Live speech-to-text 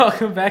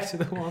Welcome back to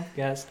the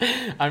Wompcast.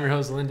 I'm your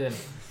host, Lyndon.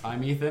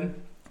 I'm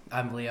Ethan.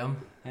 I'm Liam.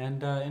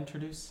 And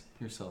introduce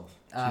yourself.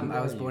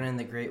 I was born in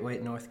the Great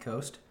White North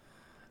Coast.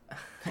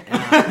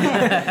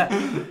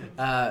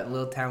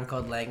 Little town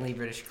called Langley,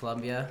 British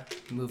Columbia.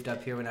 Moved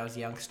up here when I was a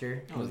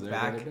youngster. Moved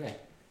back.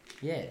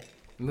 Yeah.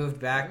 Moved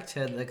back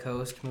to the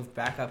coast. Moved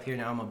back up here.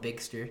 Now I'm a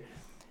bigster.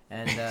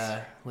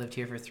 And lived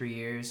here for 3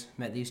 years.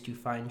 Met these two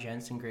fine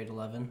gents in grade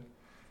 11.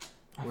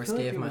 Worst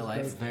day of my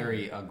life.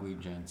 Very ugly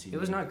gents. It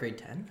was not grade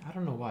 10. I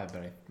don't know why,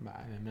 but I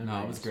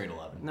No, it was grade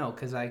 11. No,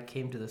 because I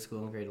came to the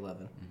school in grade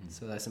 11. Mm-hmm.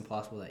 So that's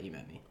impossible that you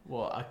met me.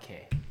 Well,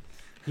 okay.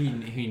 He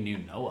knew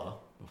Noah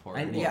before.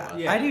 I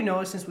knew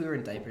Noah since we were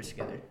in diapers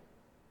together.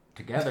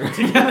 Together?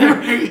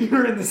 You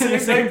were in the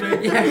same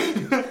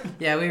day.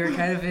 Yeah, we were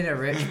kind of in a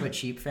rich but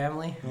cheap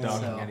family.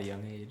 Dogging at a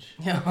young age.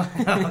 Oh,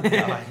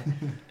 God.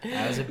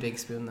 I was a big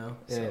spoon, though.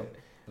 So.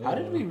 How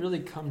did we really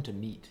come to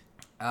meet?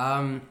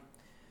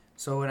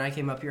 So when I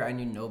came up here, I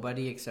knew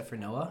nobody except for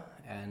Noah,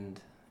 and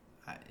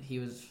he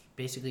was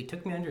basically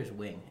took me under his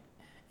wing,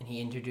 and he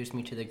introduced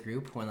me to the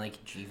group when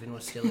like Jeevan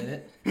was still in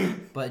it,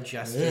 but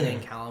Justin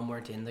and Callum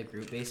weren't in the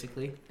group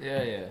basically.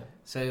 Yeah.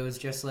 So it was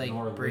just like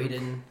Nor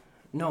Braden. Luke.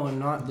 No,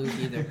 not Luke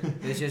either.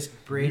 It was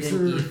just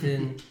Braden,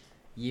 Ethan,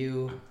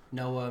 you,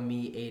 Noah,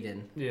 me,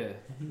 Aiden. Yeah.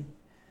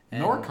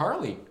 And Nor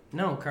Carly.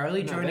 No,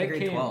 Carly joined in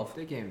grade 12.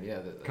 They came, yeah.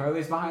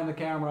 Carly's behind the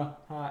camera.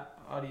 Hot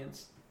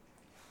audience.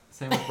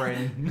 Same with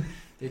Brayden.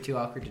 They're too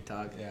awkward to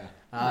talk. Yeah.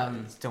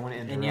 Don't want to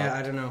interrupt. And yeah,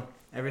 I don't know.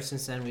 Ever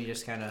since then, we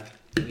just kind of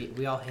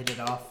we all hit it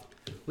off.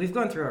 We've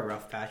gone through our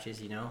rough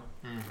patches, you know.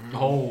 Mm-hmm.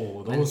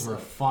 Oh, those were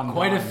fun.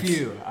 Quite times. a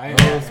few. I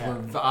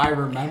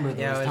remember those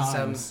Yeah, it was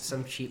times.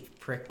 some cheap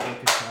prick broke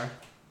his car.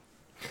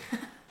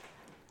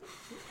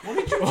 What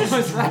did you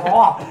just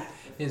drop?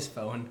 His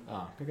phone.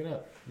 Oh, pick it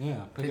up.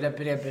 Yeah. Put it up.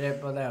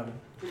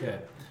 Okay.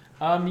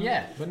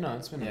 Yeah, but no,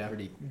 it's been a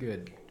pretty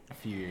good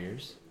few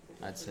years,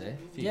 I'd say.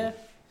 Yeah.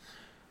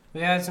 We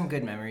had some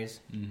good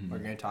memories. Mm-hmm. We're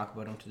going to talk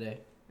about them today.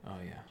 Oh,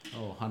 yeah.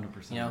 Oh,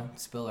 100%. You know,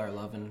 spill our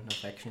love and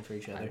affection for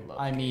each other.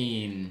 I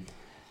mean,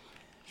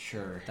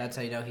 sure. That's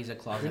how you know he's a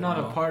closet You're not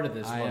homo. a part of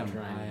this I love am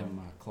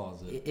triangle. a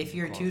closet. If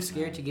you're too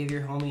scared to give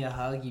your homie a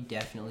hug, you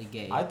definitely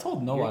gay. I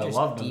told Noah I just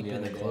loved deep him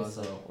in the other day,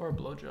 closet. so- Or a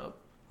blowjob.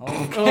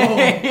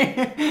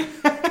 Okay.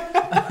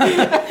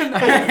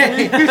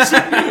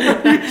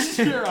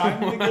 Sure, I'm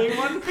the gay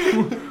one.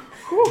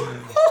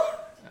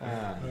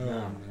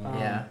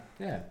 Yeah.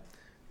 Yeah.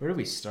 Where do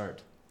we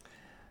start?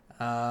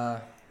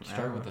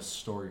 Start with a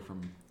story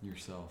from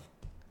yourself.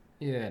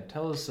 Yeah,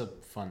 tell us a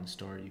fun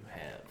story you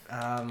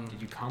have. Did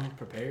you come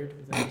prepared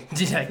with that?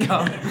 Did I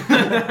come?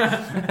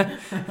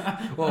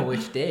 Well,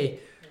 which day?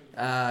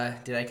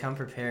 Did I come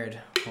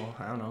prepared? Well,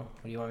 I don't know.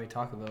 What do you want me to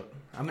talk about?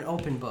 I'm an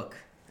open book.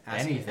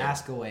 Anything.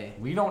 Ask away.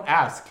 We don't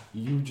ask.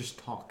 You just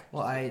talk.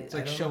 Well, It's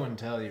like show and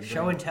tell.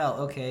 Show and tell.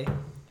 Okay.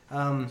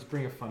 Just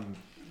bring a fun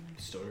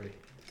story.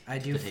 I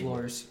do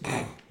floors.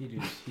 He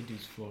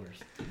does floors.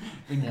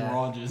 In Yeah.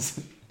 garages.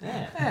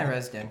 Yeah.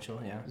 Residential.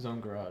 Yeah. His own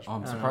garage.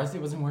 I'm surprised he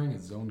wasn't wearing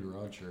his own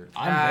garage shirt.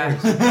 I'm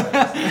very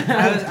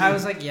surprised. I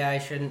was like, yeah, I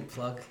shouldn't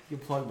plug. You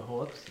plugged the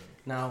whole episode.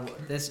 No,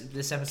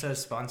 this episode is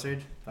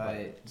sponsored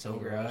by Zone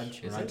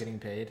Garage. We're not getting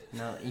paid.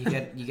 No, you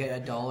get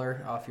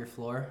 $1 off your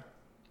floor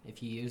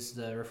if you use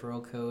the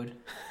referral code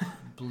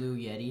Blue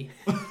Yeti.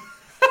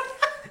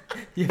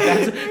 Yeah,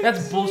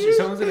 that's bullshit.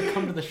 Someone's gonna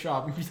come to the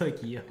shop and be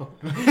like, "Yo,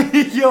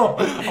 Yo,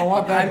 I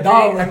want that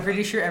dollar. I'm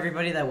pretty sure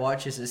everybody that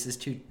watches this is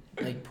too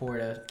like poor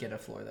to get a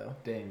floor though.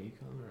 damn, you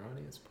call our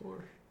audience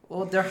poor."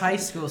 Well, they're high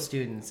school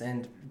students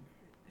and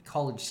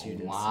college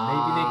students. Wow.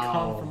 Maybe they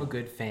come from a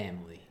good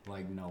family.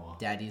 Like Noah.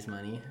 Daddy's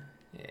money.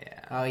 Yeah.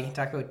 Oh, you can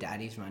talk about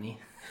daddy's money.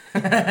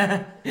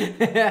 I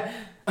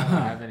don't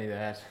have any of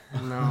that.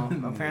 No,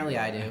 apparently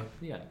I do.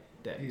 Yeah,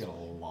 He got a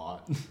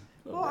lot.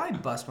 Well, I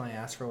bust my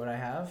ass for what I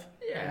have.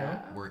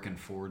 Yeah. Working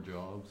 4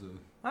 jobs.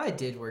 I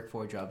did work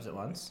 4 jobs at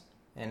once,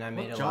 and I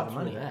made What a lot of jobs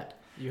were money. that?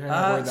 You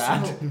had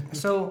that.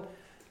 So,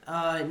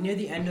 near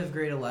the end of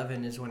grade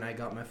 11 is when I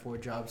got my 4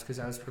 jobs because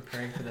I was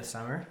preparing for the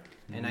summer,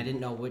 and I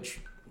didn't know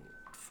which.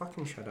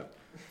 Fucking shut up.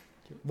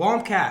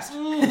 Wompcast.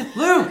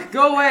 Luke,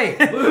 go away.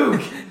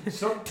 Luke,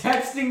 stop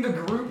texting the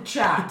group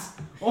chat.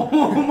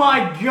 Oh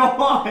my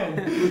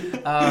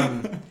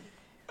god.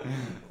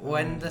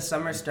 When the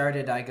summer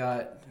started, I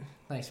got.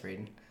 Nice,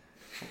 Braden.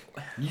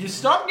 You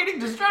stop getting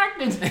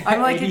distracted.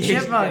 I'm like a ADHD.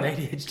 chipmunk.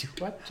 ADHD.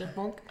 What?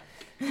 Chipmunk?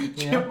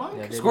 Chipmunk?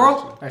 Yeah,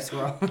 Squirrel? Or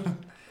squirrel.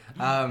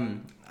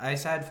 I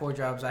just had 4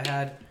 jobs.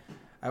 I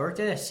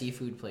worked at a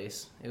seafood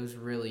place. It was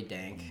really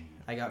dank.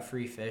 I got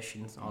free fish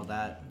and all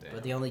that.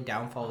 But the only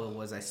downfall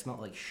was I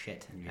smelled like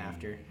shit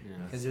after.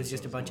 Because it was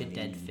just a bunch of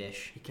dead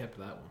fish. He kept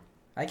that one.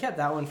 I kept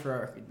that one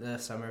for the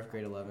summer of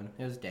grade 11.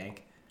 It was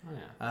dank. Oh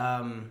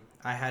yeah.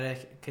 I had a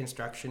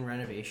construction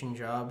renovation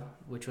job,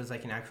 which was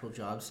like an actual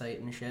job site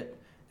and shit.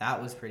 That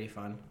was pretty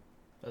fun.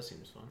 That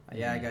seems fun.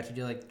 Yeah, I got to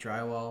do like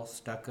drywall,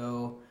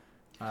 stucco.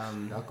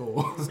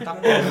 Knuckle.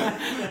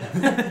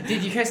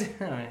 Did you guys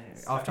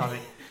off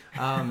topic?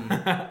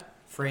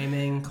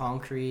 framing,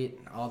 concrete,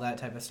 all that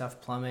type of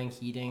stuff, plumbing,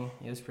 heating.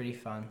 It was pretty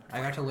fun.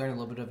 I got to learn a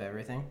little bit of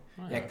everything.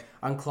 Oh, yeah. Like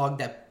unclog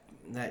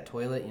that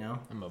toilet, you know.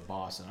 I'm a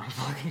boss and I'm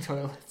fucking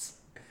toilets.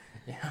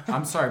 Yeah.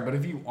 I'm sorry, but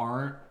if you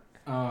aren't,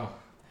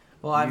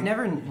 Well, I've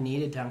never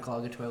needed to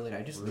unclog a toilet.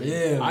 I just leave.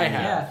 really, I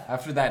have. Yeah.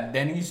 After that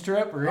Denny's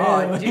trip, really?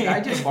 Oh, dude, I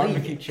just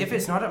Barbecue leave. chicken. If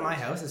it's not at my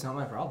house, it's not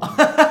my problem.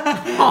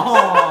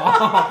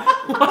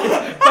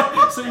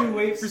 So you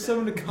wait for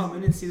someone to come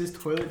in and see this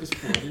toilet just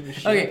flooded with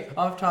shit. Okay,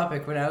 off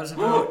topic. When I was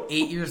about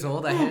 8 years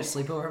old, I had a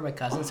sleepover at my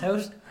cousin's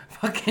house.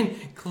 Fucking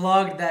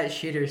clogged that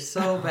shitter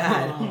so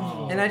bad.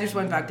 And I just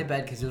went back to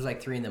bed because it was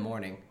like 3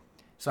 a.m.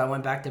 So I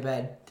went back to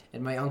bed.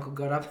 And my uncle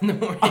got up in the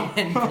morning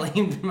and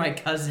blamed my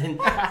cousin.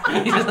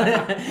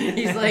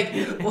 He's like,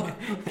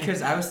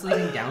 because I was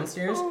sleeping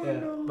downstairs,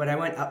 but I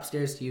went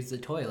upstairs to use the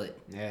toilet.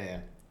 Yeah.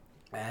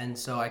 And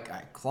so I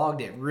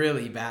clogged it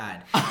really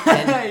bad.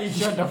 You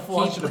tried to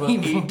flush it about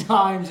 8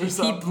 times or He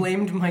something.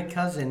 blamed my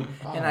cousin,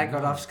 and I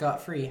got off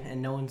scot-free,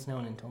 and no one's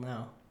known until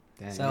now.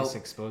 Damn, So, you just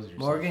exposed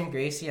yourself. Morgan,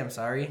 Gracie, I'm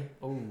sorry.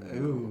 Oh.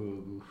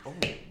 Ooh.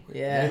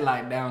 Yeah. They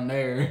like down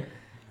there.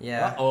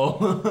 Yeah.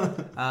 Uh-oh.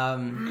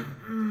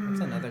 What's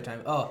another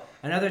time? Oh,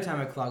 another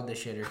time I clogged the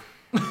shitter.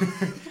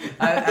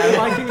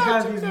 I can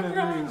have these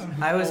memories.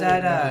 I was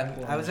at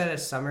a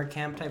summer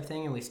camp type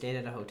thing, and we stayed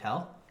at a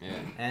hotel. Yeah.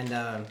 And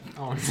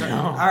Oh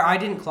no. I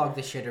didn't clog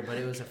the shitter, but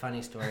it was a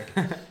funny story.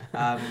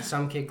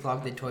 Some kid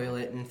clogged the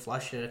toilet and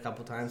flushed it a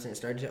couple times, and it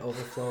started to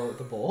overflow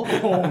the bowl.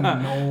 Oh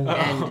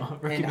no.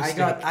 And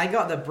I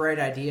got the bright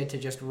idea to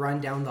just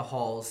run down the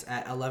halls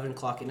at 11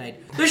 o'clock at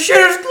night. The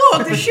shitter's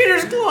clogged! The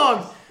shitter's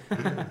clogged!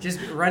 Just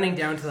running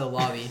down to the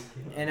lobby.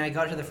 And I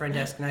got to the front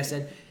desk and I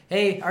said,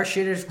 hey, our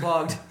shitter's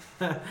clogged.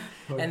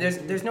 And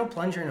there's no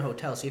plunger in a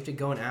hotel, so you have to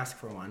go and ask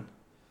for one.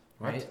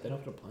 Right? They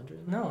don't put a plunger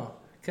in No.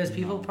 Because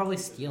people probably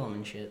steal them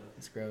and shit.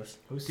 It's gross.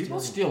 Who's People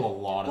stealing steal a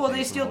lot of Well, things.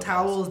 they from steal hotels.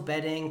 towels,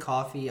 bedding,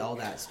 coffee, all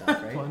that stuff,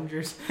 right?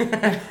 plungers?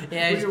 Yeah.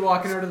 When you're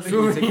walking out of the thing,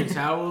 you take your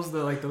towels,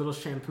 the little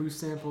shampoo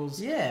samples.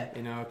 Yeah.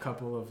 You know, a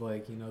couple of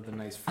the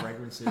nice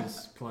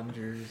fragrances,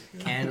 plungers,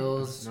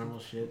 Candles, normal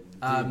shit.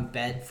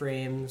 bed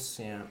frames,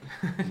 yeah.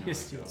 No,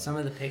 Some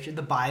of the pictures,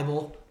 the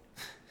Bible.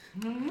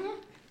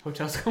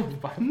 Hotels come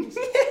with Bibles.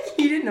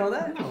 You didn't know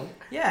that? No.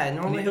 Yeah,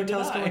 normally Neither did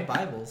hotels come I. with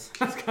Bibles.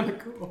 That's kind of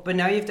cool. But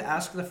now you have to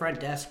ask the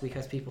front desk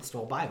because people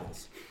stole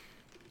Bibles.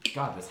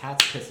 God, this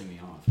hat's pissing me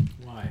off.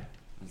 Why?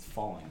 It's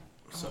falling.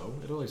 So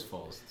it always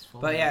falls. It's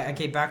falling. But yeah,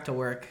 okay, back to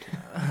work.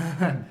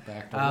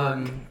 Back to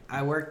work.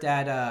 I worked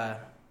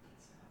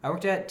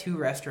at 2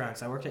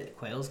 restaurants. I worked at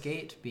Quail's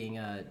Gate, being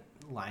a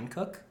line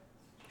cook.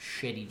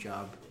 Shitty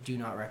job. Do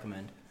not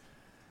recommend.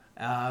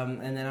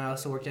 And then I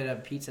also worked at a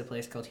pizza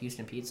place called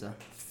Houston Pizza.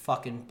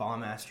 Fucking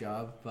bomb-ass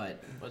job,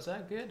 but... Was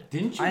that good?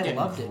 Didn't you I get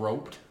loved it.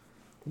 groped?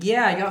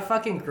 Yeah, I got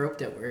fucking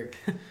groped at work.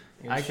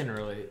 I can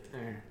relate.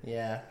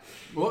 Yeah.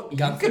 What? You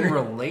Gunther. can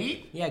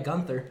relate? Yeah,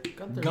 Gunther.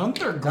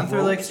 Gunther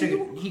Gunther likes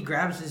you? to... He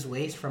grabs his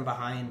waist from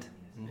behind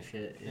and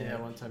shit. Yeah,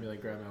 one time he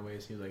grabbed my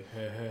waist. He was like,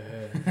 "Hey,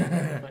 hey,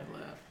 hey." I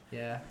laugh.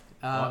 Yeah.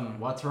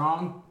 What's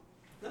wrong?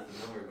 Nothing,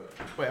 don't worry about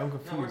it. Wait, I'm No, we're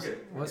confused. good.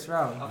 What's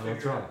wrong? I'll What's figure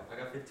it wrong? out. I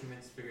got 15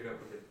 minutes to figure it out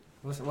with it.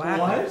 What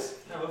happened?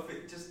 No,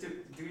 we'll just do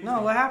your No,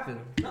 thing. what happened?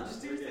 No,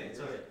 just do your thing. It's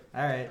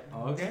alright.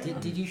 Alright. Okay.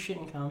 Did you shit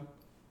and come?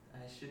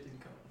 Shit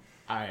didn't come.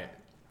 All right.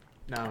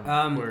 Now I'm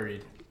Um,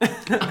 worried.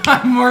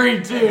 I'm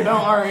worried too,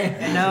 don't worry. And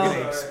Gonna now,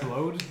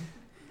 explode.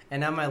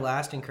 my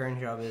last and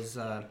current job is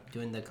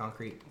doing the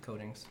concrete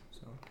coatings.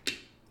 So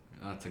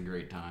That's a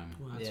great time.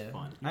 Well, that's yeah,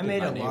 fun. I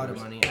made my a lot of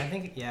neighbors. money. I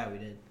think we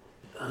did.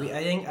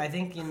 I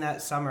think in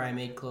that summer I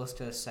made close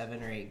to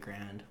 7 or 8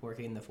 grand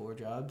working the 4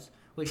 jobs,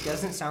 which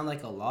doesn't sound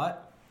like a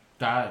lot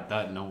That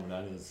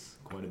is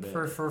quite a bit.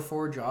 for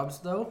 4 jobs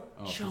though.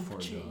 for 4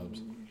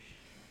 jobs.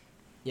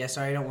 Yeah,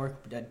 sorry, I don't work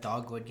at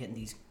Dogwood getting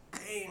these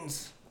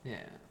gains. Yeah.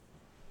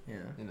 Yeah.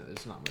 You know,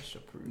 there's not much to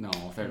prove. No,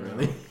 if it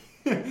really.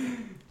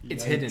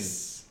 It's hidden.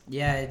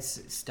 Yeah,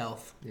 it's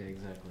stealth. Yeah,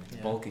 exactly.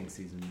 Yeah. Bulking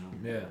season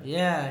now. Yeah.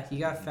 Yeah, you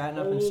got to fatten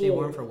up and stay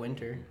warm for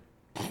winter.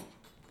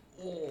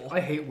 I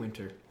hate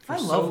winter. I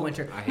love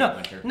winter. I hate No,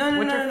 winter. no,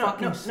 Winter no,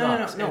 fucking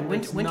sucks, and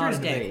it's Winter not is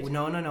a dank. debate.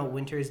 No,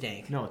 winter is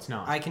dank. No, it's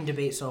not. I can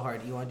debate so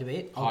hard. You want to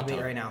debate? I'll Hot debate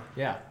tub. right now.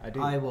 Yeah, I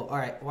do. I will. All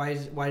right.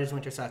 Why does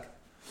winter suck?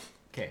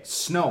 Okay.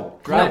 Snow.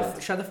 Drive. No,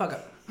 shut the fuck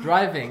up.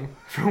 Driving,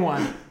 for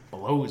one,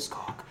 blows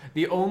cock.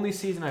 The only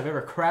season I've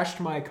ever crashed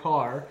my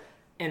car,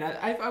 and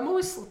I'm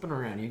always slipping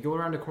around. You go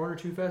around a corner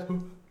too fast.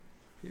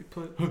 You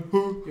put,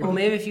 Well,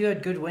 maybe if you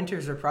had good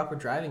winters or proper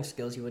driving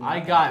skills, you wouldn't. I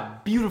have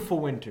got beautiful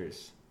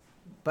winters.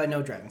 that. But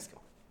no driving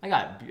skill. I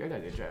got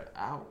good drive.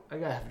 Ow!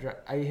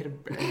 I hit a.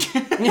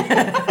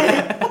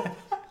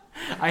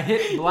 I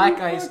hit black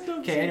ice.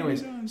 Okay,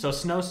 anyways, so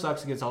snow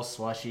sucks. It gets all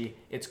slushy.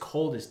 It's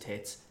cold as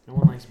tits. No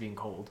one likes being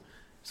cold.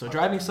 So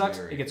driving sucks.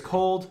 It gets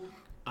cold.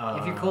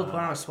 If you're cold, put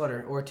on a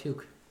sweater or a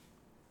toque.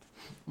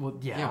 Well,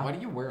 yeah. Yeah, why do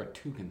you wear a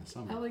toque in the I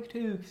summer? like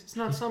toques. It's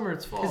not summer.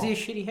 It's fall. Because he has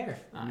shitty hair.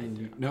 I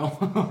do. No.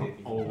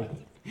 Oh.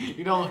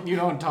 You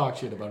don't talk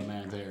shit about a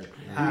man's hair.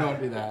 You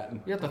don't do that.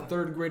 You got the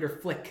third grader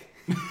flick.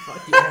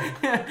 Fuck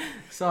yeah.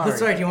 Sorry.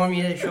 Sorry, do you want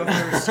me to show off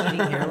my receding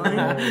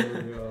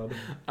hairline? Oh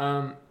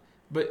god.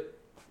 But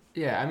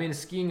yeah, I mean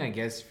skiing. I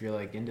guess if you're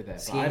like into that. But I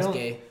Skiing's don't.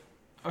 gay.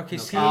 Okay,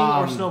 skiing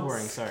or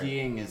snowboarding. Sorry.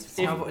 Skiing is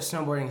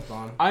Snowboarding's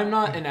bomb. I'm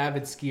not an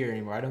avid skier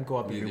anymore. I don't go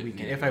up every Neither-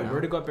 weekend. neither If I am were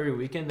I. to go up every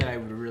weekend, then I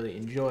would really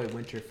enjoy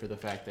winter for the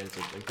fact that it's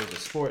like there's a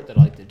sport that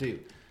I like to do.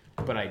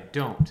 But I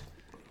don't.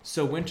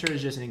 So winter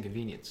is just an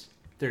inconvenience.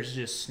 There's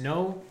just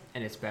snow,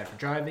 and it's bad for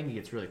driving. It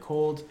gets really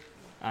cold.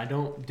 I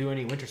don't do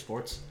any winter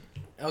sports,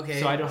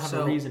 Okay. so I don't have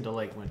a reason to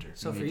like winter.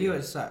 So Me for too. you,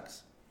 it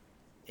sucks.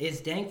 It's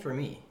dank for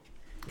me.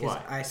 Because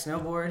Why? I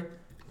snowboard.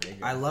 There you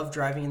go. I love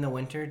driving in the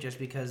winter just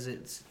because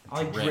it's...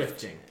 I like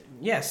drifting.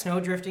 Yeah, snow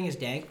drifting is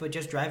dank, but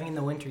just driving in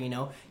the winter, you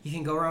know, you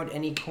can go around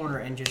any corner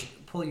and just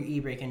pull your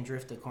e-brake and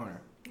drift the corner,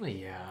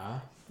 Yeah.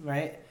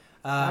 right?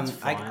 That's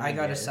fun, I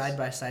got a guess.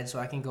 side-by-side so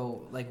I can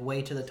go like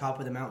way to the top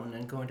of the mountain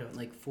and go into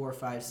like 4,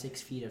 5,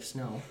 6 feet of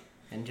snow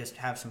and just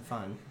have some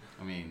fun.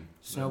 I mean,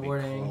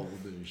 Snowboarding. that'd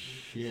be cold as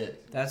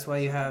shit. That's why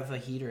you have a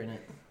heater in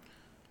it.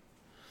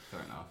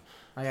 Fair enough.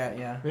 I got,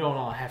 yeah. We don't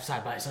all have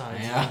side by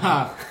sides.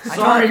 Yeah.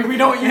 Sorry, we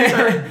don't use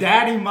our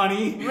daddy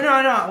money.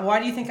 No. Why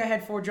do you think I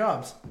had 4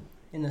 jobs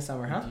in the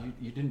summer, huh?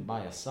 You didn't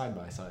buy a side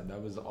by side.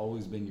 That was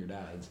always been your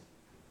dad's.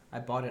 I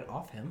bought it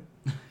off him.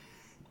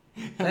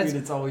 I mean,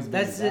 it's always been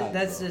That's your it. dad's.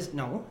 That's though. just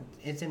no.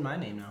 It's in my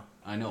name now.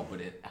 I know, but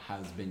it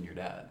has been your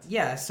dad's.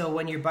 Yeah. So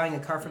when you're buying a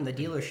car from the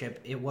dealership,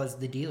 it was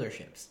the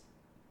dealership's,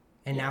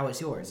 and now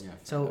it's yours. Yeah, fair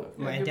So enough.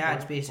 Yeah, my good dad's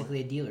point, basically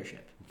a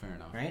dealership, Fair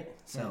enough. right? Fair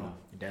So enough.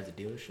 Your dad's a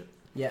dealership?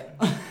 yeah,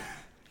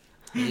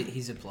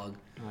 he's a plug.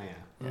 Oh,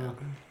 yeah. Yeah.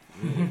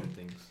 Really different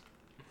things.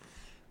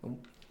 Oh.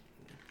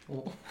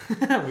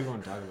 We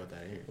won't talk about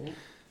that here.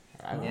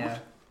 I won't. Yeah.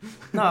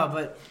 No,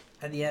 but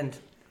at the end,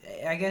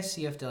 I guess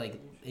you have to like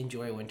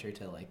enjoy winter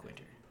to like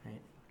winter, right?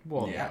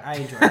 Well, Yeah. I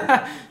enjoy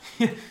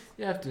it.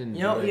 you have to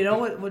enjoy You know it.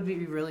 what would be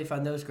really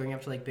fun though is going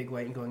up to like Big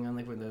White and going on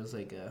like one of those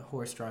like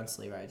horse-drawn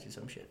sleigh rides or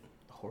some shit.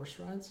 Horse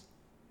rides?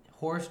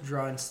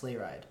 Horse-drawn sleigh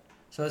ride.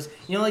 So it's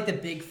like the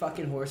big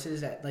fucking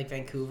horses at like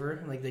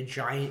Vancouver, like the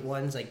giant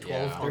ones, like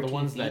 12, Yeah. Oh, 13 the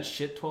ones feet. that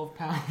shit 12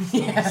 pounds?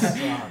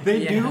 Yeah.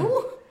 They Yeah.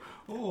 do?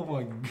 Oh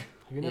my god.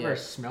 Have you never Yeah.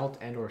 smelt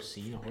and or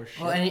seen a horse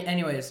shit? Well,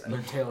 anyways,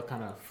 Their tail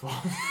kind of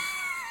flops.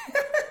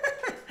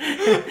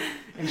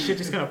 and shit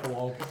just kind of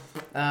flops.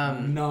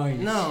 Nice.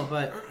 no,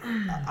 but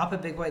up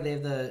at Big White they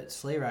have the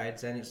sleigh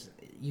rides, and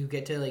you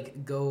get to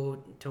like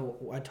go to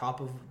atop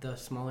of the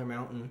smaller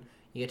mountain.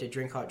 You get to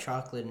drink hot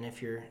chocolate, and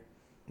if you're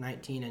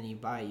 19 and you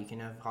buy, you can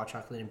have hot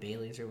chocolate and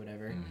Baileys or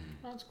whatever,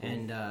 That's cool.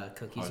 and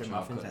cookies Hot or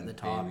muffins chocolate at the and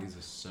top. Baileys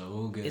is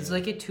so good. It's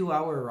like a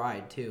 2-hour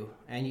ride too,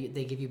 and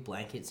they give you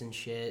blankets and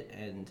shit,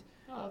 and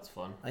Oh, that's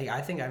fun. like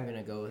I think I'm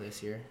gonna go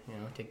this year. You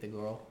know, take the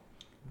girl.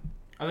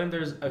 I think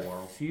there's a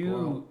Goral.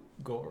 few...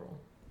 Goral.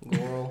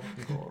 Goral.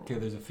 Okay,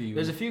 there's a few.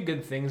 There's a few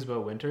good things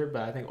about winter,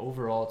 but I think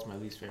overall it's my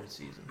least favorite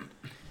season.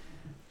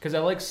 Because I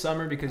like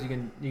summer because you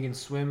can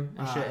swim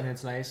and shit, and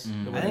it's nice.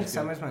 Mm. The I weather's think good.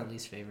 summer's my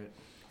least favorite,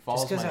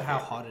 Fall's just because my of how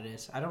favorite. hot it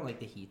is. I don't like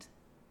the heat.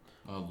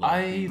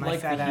 I My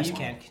like fat the ass heat.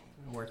 can't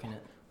work in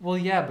it. Well,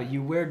 yeah, but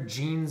you wear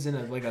jeans and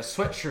a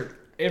sweatshirt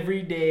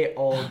every day,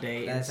 all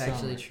day. That's in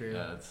actually summer. true.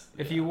 Yeah, it's,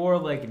 If you wore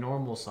like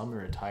normal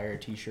summer attire,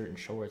 t-shirt and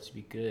shorts, it'd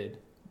be good.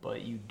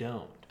 But you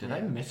don't. Did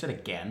I miss it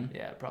again?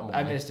 Yeah, probably. Oh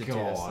I my missed it too.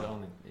 That's God. the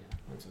only. Yeah,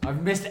 that's okay.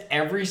 I've missed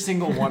every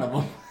single one of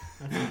them.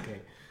 That's okay.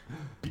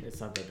 It's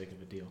not that big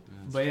of a deal.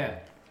 That's But yeah,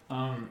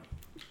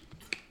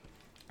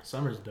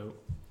 summer's dope.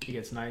 It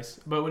gets nice,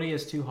 but when it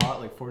gets too hot,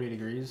 like 40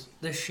 degrees,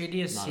 The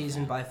shittiest Not a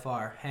season fan. by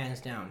far,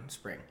 hands down,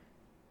 spring.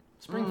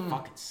 spring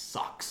fucking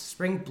sucks.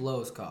 Spring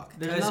blows cock.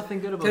 There's nothing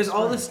good about Because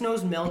all the spring.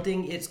 snow's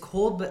melting. It's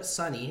cold but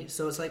sunny,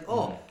 so it's like,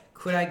 oh,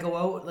 could I go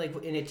out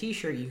like in a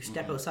t-shirt? You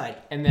step outside,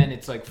 And then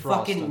it's like frost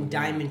on fucking the ground.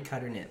 diamond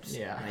cutter nips.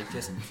 Yeah. like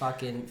just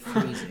fucking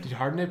freezing. Dude,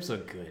 hard nips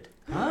look good.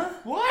 Huh?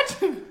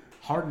 What?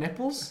 Hard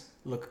nipples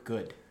look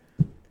good.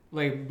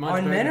 Like much On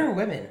better men than- or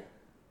women?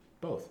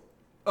 both.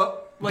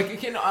 Like you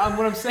can,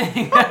 what I'm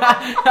saying,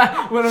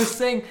 what I'm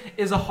saying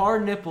is a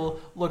hard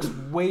nipple looks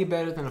way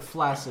better than a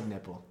flaccid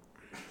nipple.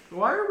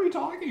 Why are we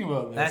talking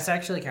about this? That's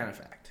actually kind of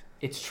fact.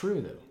 It's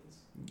true though.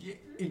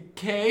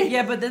 Okay.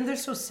 Yeah, but then they're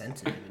so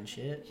sensitive and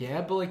shit.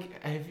 Yeah, but like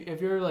if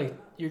you're like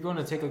you're going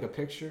to take like a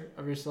picture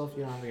of yourself,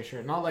 you don't have like a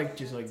shirt. Not like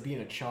just like being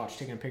a chotch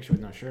taking a picture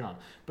with no shirt on.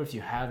 But if you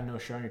have no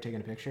shirt on, you're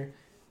taking a picture,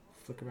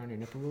 flick around your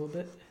nipple a little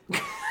bit.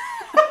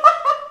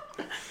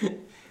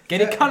 Get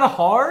it kind of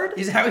hard.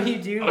 Is that what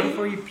you do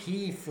before you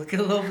pee? Flick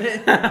it a little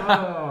bit.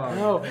 Oh,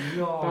 No, but I'm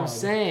God.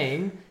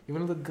 saying you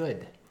want to look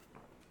good.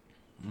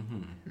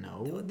 Mm-hmm.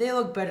 No. They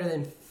look better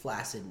than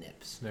flaccid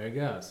nips. There you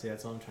go. See,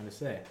 that's all I'm trying to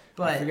say. I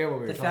But forget what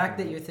we were the talking fact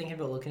that about. you're thinking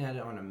about looking at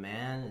it on a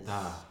man is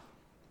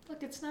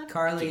Look, it's not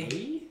Carly.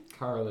 gay.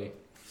 Carly.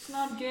 It's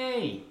not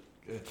gay.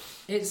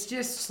 it's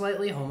just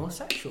slightly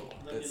homosexual.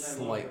 It's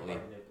slightly.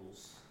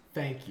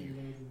 Thank you.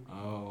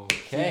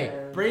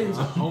 Okay. Braden's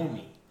a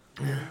homie.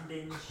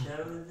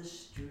 Show the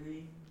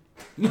street.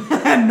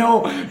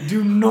 No,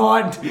 do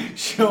not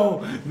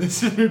show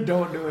this.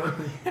 Don't do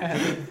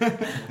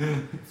it.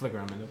 Flick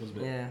around my nipples a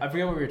bit. Yeah. I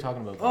forget what we were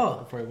talking about Oh.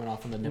 before we went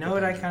off on the You nipple. know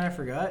what I tangent. kind of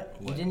forgot?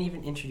 You What? didn't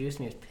even introduce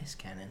me as Piss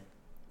Cannon.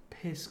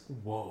 Piss.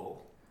 Whoa.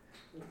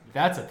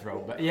 That's a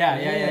throwback. Yeah.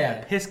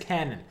 Yeah. Piss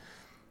cannon.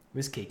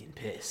 This kid can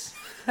piss.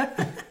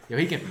 Yo,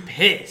 he can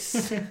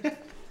piss.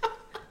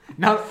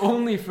 Not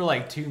only for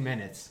like 2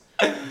 minutes,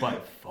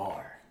 but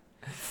far.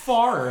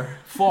 Far.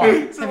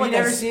 Have Have you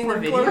never seen the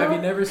video? Have you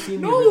never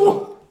seen the No.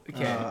 original?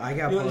 Okay. I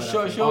got pulled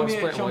Show, up. show I'll me,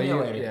 explain- show well, me you-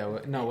 later. Yeah,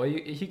 no, well,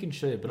 he can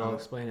show you, but I'll No.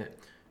 explain it.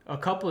 A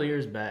couple of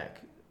years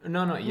back.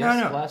 No, No.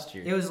 last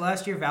year. It was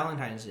last year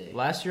Valentine's Day.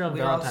 Last year on We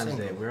were all Valentine's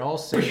Day, single. we were all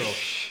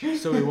single.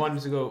 So we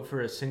wanted to go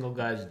for a single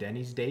guy's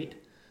Denny's date.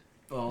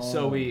 Oh.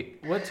 So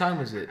what time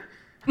was it?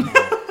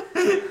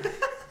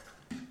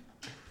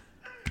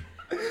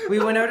 We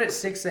went out at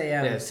 6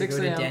 a.m. Yeah, to 6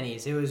 go to a.m.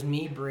 Denny's. It was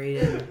me,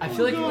 Braden. I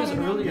feel like it was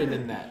earlier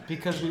than that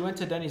because we went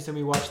to Denny's and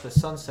we watched the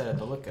sunset at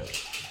the Lookout.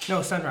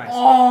 No, sunrise.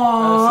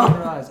 Oh.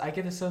 Sunrise. I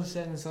get the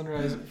sunset and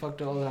sunrise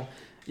fucked all the time.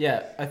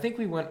 Yeah, I think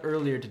we went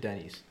earlier to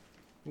Denny's.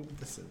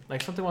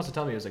 Like something wants to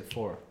tell me it was like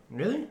 4.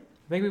 Really?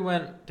 I think we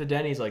went to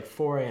Denny's like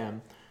 4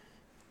 a.m.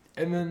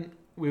 And then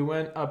we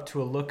went up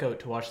to a Lookout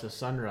to watch the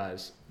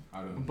sunrise. I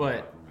don't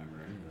But-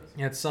 remember any of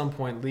this. At some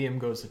point, Liam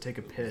goes to take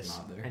a piss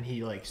not there. and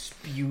he like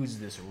spews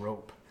this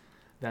rope.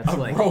 That's A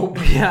like rope?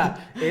 Yeah,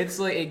 it's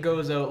like it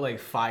goes out like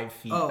 5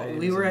 feet. Oh, It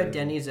we is were at amazing.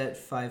 Denny's at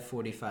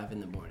 5:45 in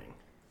the morning.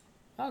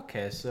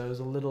 Okay, so it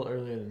was a little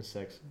earlier than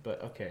 6,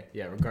 but okay,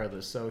 yeah.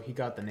 Regardless, so he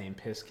got the name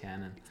Piss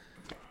Cannon.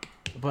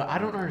 But I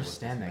don't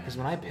understand that because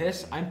when I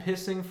piss, I'm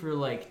pissing for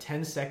like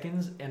 10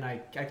 seconds and I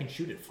can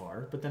shoot it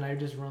far, but then I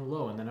just run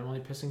low and then I'm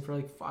only pissing for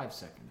like 5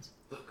 seconds.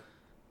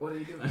 What are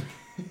you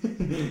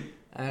doing?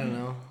 I don't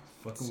know.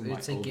 Fucking with my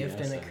It's a gift OBS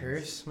and a settings.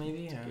 curse,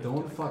 maybe. I don't know.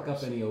 Don't fuck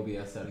up any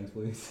OBS settings,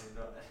 please.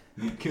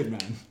 Good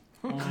man.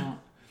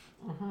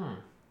 Uh-huh.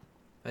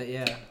 But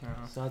yeah, no.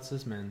 So that's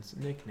this man's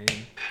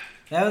nickname.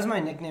 That was my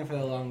nickname for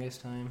the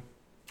longest time.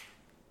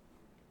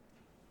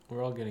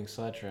 We're all getting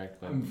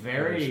sidetracked. By I'm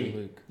very- Irish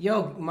Luke.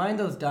 Yo, mind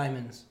those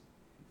diamonds.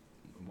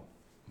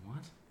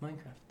 What?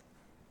 Minecraft.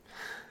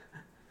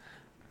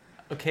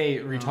 Okay,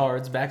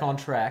 retards, back on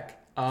track.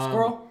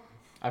 Squirrel.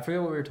 I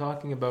forget what we were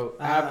talking about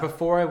Uh,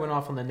 before I went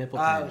off on the nipple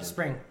tangent.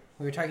 Spring.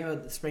 We were talking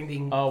about the spring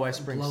being. Oh, why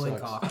spring blowing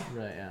sucks. cock.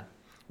 Right, yeah.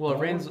 Well, it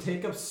Don't rains.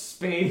 Take up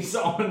space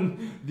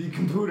on the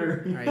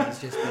computer. Alright, he's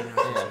just being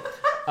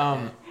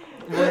Yeah.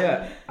 Well,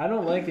 yeah, I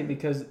don't like it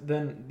because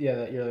then, yeah,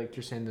 that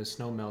you're saying the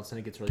snow melts and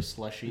it gets really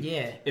slushy.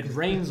 Yeah. It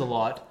rains a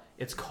lot.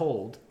 It's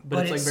cold, but, But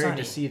it's like it's very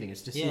sunny. deceiving.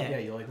 It's deceiving. Yeah. Yeah,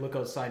 you like look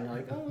outside and you're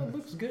like, oh, it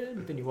looks good,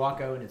 but then you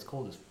walk out and it's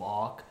cold as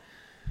fuck.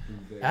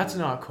 That's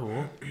not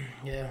cool.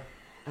 Yeah.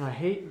 And I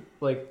hate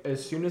like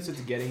as soon as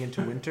it's getting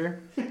into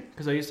winter,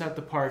 because I used to have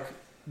to park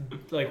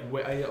like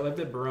I lived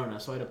at Verona,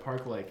 so I had to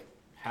park like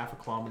half a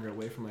kilometer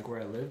away from like where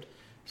I lived.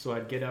 So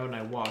I'd get out and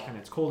I walk, and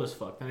it's cold as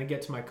fuck. Then I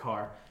get to my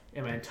car,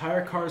 and my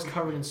entire car is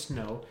covered in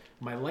snow.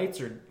 My lights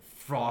are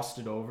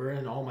frosted over,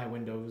 and all my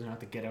windows, and I have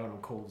to get out. And I'm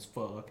cold as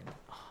fuck. And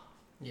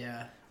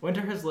Yeah.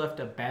 winter has left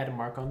a bad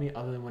mark on me,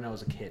 other than when I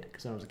was a kid.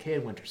 Because when I was a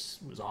kid, winter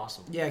was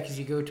awesome. Yeah, because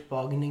you go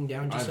tobogganing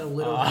down just a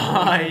little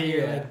Ah, bit.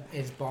 You're yeah. like,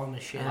 it's bomb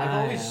as shit.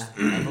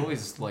 I've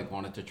always like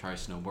wanted to try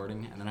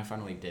snowboarding, and then I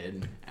finally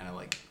did, and I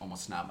like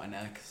almost snapped my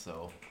neck.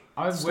 So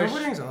I wish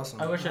Snowboarding's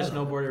awesome. I wish I love it.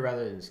 snowboarded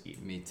rather than ski.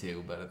 me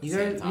too, but at the You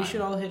same guys, time, we should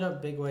all hit up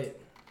Big White.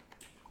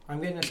 I'm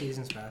getting a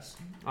season's pass.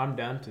 I'm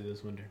down to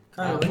this winter.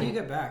 Carla, when do you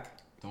get back?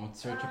 don't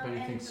search up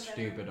anything end of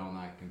stupid on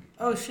that computer.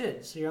 Oh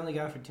shit! So you're only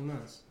gone for 2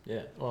 months.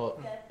 Yeah.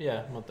 Well,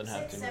 yeah, a month and a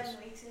half, 6, 2 months.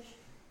 7 weeks ish.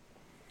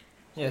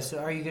 Yeah. So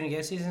are you gonna get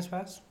a season's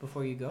pass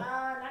before you go?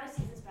 Not a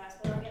season's pass,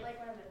 but I'll get like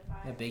one of the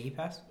 5. A biggie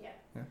pass?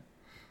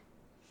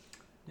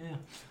 Yeah,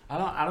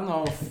 I don't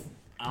know if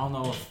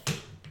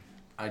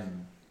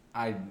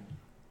I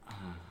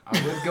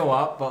would go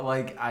up, but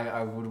like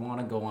I would want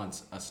to go on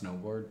a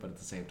snowboard, but at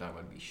the same time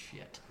I'd be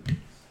shit.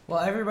 Well,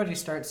 everybody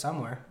starts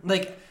somewhere.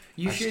 Like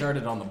you I should.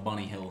 started on the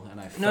bunny hill and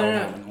I No, fell no, no.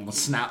 down and almost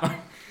snapped. How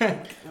Well,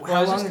 it's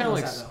long just kind ago of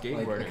was like that, though?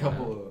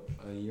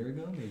 skateboarding. A year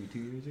ago, maybe 2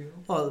 years ago.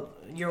 Well,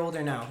 you're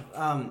older now.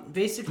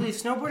 Basically,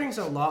 snowboarding's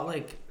a lot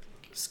like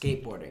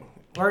skateboarding.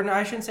 Or no,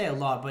 I shouldn't say a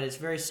lot, but it's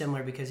very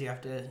similar because you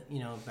have to,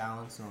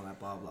 balance and all that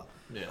blah blah.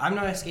 Yeah. I'm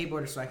not a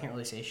skateboarder, so I can't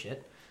really say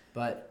shit.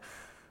 But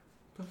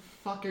The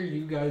fuck are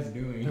you guys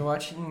doing? you're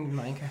watching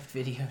Minecraft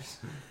videos.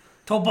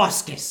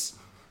 Tobuscus.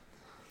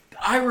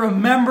 I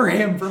remember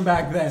him from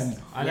back then.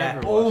 I Yeah.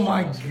 never Oh watched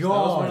my Oscars. That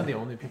was one God. of the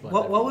only people. I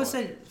What never was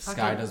watched. it?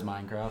 Sky does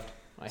Minecraft.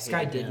 I Sky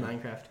hated did him.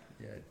 Minecraft.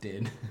 Yeah, it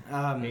did.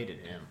 I hated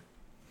him.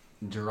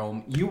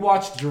 Jerome, you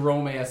watched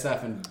Jerome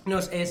ASF and No,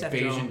 it's ASF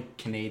Bayesian Drone.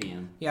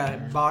 Canadian. Yeah,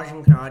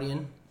 Bajan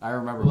Canadian. I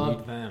remember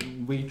Loved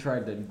them. we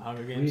tried to.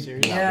 Hunger Games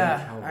series.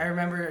 Yeah, we- I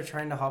remember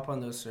trying to hop on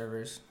those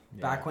servers.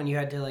 Yeah. Back when you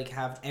had to like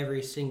have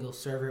every single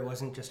server, it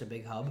wasn't just a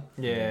big hub.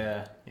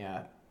 Yeah.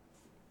 Yeah.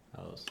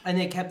 That was. And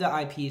they kept the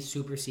IP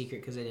super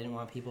secret because they didn't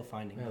want people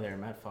finding Yeah, it. they're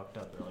mad fucked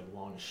up. They're like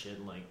long as shit,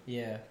 and, like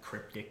Yeah.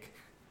 cryptic.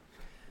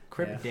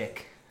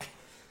 Cryptic.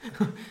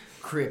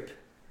 Crip.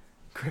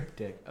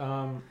 Cryptic.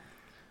 No.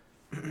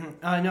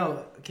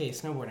 Okay,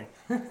 snowboarding.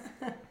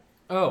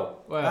 Oh,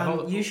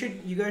 well,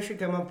 You guys should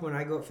come up when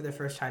I go up for the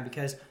first time,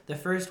 because the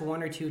first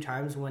 1 or 2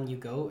 times when you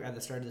go at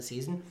the start of the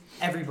season,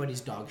 everybody's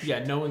dog shit.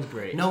 yeah, no one's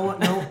great.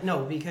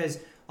 No, because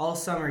all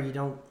summer you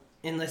don't,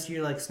 unless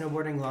you're like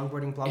snowboarding,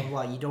 longboarding, blah blah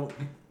blah. You don't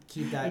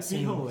keep that It'd be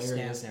same hilarious.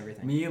 stance and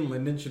everything. Me and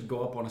Lyndon should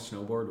go up on a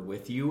snowboard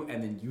with you,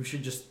 and then you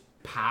should just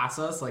pass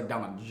us like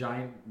down a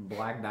giant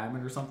black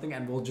diamond or something,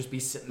 and we'll just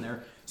be sitting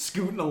there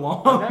scooting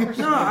along. I've never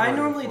No, I snowboarded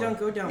normally before. don't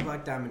go down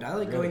Black Diamond. I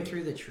like Really? going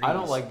through the trees. I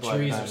don't like black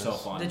Trees are diamonds. so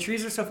fun. The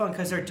trees are so fun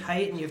because they're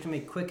tight and you have to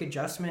make quick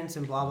adjustments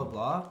and blah blah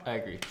blah. I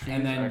agree.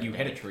 And then you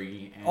hit a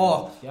tree. And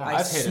Oh, yeah, I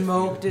I've hit a few.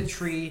 smoked a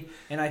tree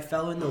and I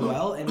fell in the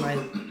well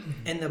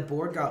and the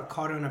board got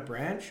caught on a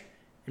branch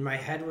and my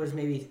head was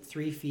maybe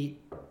 3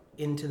 feet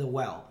into the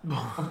well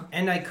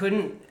and I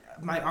couldn't.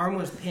 My arm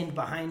was pinned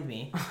behind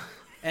me,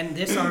 and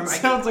this arm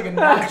sounds like a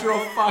natural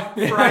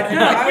fucking Friday.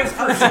 I was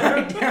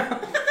upside down.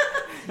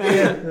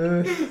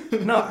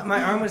 No,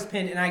 my arm was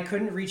pinned and I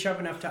couldn't reach up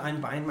enough to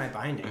unbind my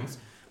bindings.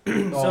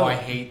 Oh, I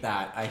hate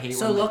that. I hate.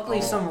 So when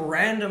luckily, some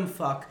random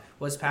fuck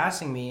was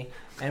passing me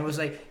and was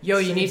like, "Yo,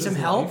 you need Saves some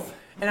his help?" life.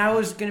 And I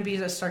was gonna be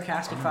a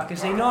sarcastic fuck and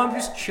say, "No, I'm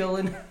just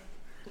chilling."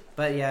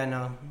 But yeah,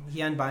 no,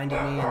 he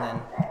unbinded me and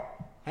then,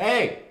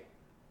 Hey,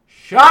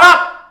 shut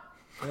up!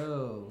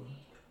 oh,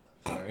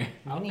 Sorry.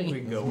 I don't think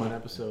we can go one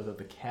episode of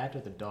the cat or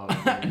the dog.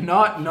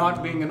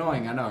 Not being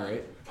annoying. I know,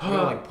 right? I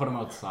gotta like put him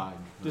outside.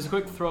 Just a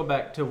quick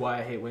throwback to why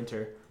I hate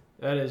winter.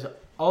 That is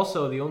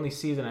also the only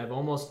season I've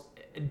almost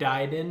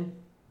died in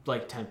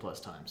like 10 plus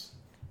times.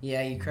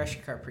 yeah, you crush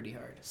your car pretty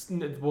hard.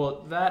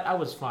 Well, that I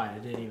was fine. I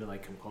didn't even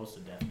like come close to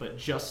death. But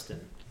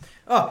Justin,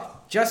 Oh,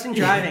 Justin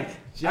driving. All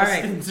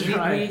right, Justin's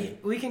driving.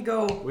 we can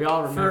go We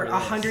all remember for this.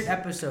 100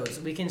 episodes.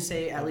 We can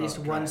say at About least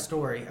one driving.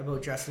 story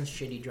about Justin's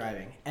shitty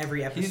driving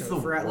every episode He's the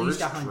for at worst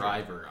least 100.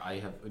 driver I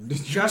have.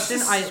 Justin,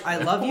 I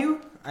love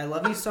you. I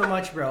love you so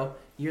much, bro.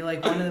 You're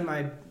like one of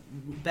my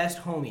best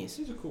homies.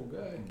 He's a cool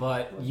guy.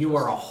 But you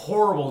are a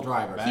horrible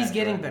driver. He's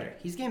getting better.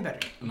 He's getting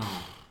better. No.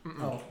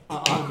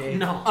 Oh, okay.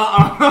 No.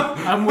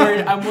 I'm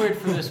worried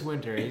for this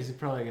winter. He's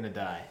probably gonna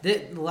die.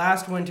 The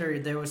last winter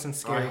there was some I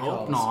scary hope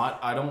calls. not.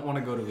 I don't want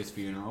to go to his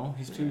funeral.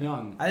 He's too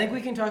young. I think we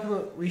should talk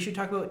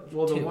about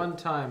Well, the two. one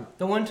time.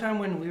 The one time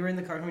when we were in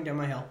the car coming down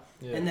my hill,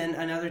 Yeah. and then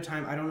another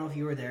time I don't know if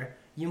you were there.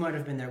 You might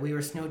have been there. We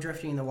were snow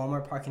drifting in the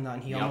Walmart parking lot,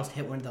 and he Yep. almost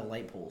hit one of the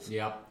light poles.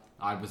 Yep,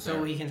 I was So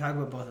there. we can talk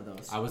about both of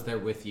those. I was there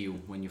with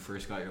you when you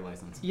first got your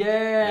license.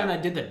 Yeah, and Yeah. I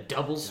did the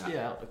doubles. Yeah.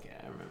 Yeah. Okay,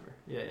 I remember.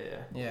 Yeah.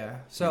 Yeah. He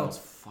So was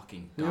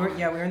fucking we were dumb.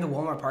 we were in the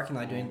Walmart parking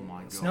lot doing Oh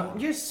my snow, God.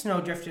 just snow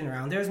drifting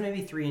around. There was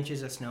maybe 3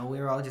 inches of snow. We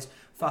were all just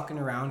fucking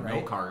around, No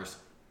right? cars.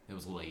 It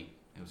was late.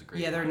 It was a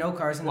great. Yeah, there were time. no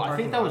cars in the Well, I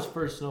parking think that lot. was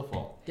first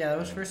snowfall. Yeah, that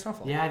was first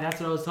snowfall. Yeah,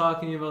 that's what I was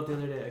talking to you about the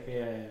other day.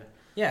 Okay, yeah.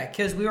 Yeah,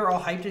 because we were all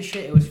hyped as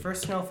shit. It was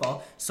first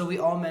snowfall, so we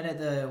all met at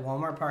the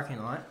Walmart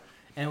parking lot,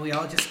 and we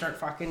all just start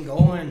fucking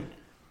going.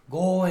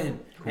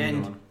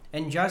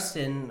 And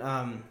Justin,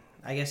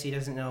 I guess he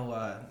doesn't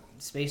know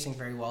spacing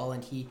very well,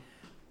 and he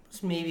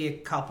was maybe a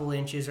couple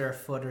inches or a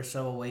foot or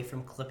so away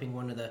from clipping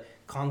one of the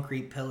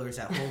concrete pillars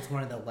that holds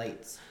one of the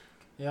lights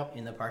Yep.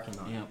 in the parking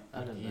lot. Yep. I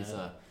didn't He's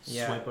know.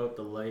 Yeah. Swipe out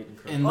the light and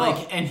crush. and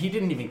Oh. and he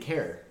didn't even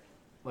care.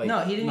 Like, no,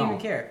 he didn't even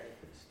care.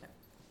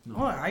 No.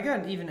 Oh, I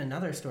got even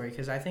another story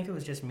because I think it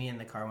was just me in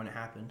the car when it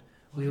happened.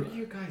 What are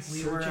you guys we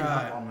searching were,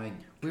 up on my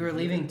We were computer?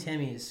 leaving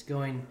Timmy's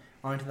going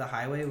onto the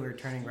highway. We were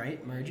turning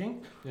right,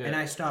 merging. Yeah. And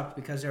I stopped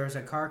because there was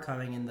a car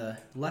coming in the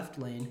left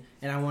lane,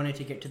 and I wanted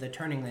to get to the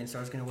turning lane, so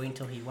I was going to wait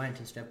until he went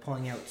instead of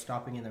pulling out,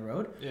 stopping in the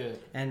road. Yeah.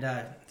 And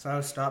so I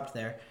was stopped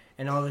there,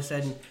 and all of a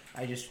sudden,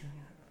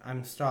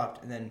 I'm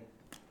stopped, and then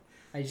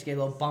I just get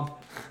a little bump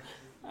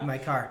in my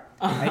car.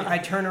 I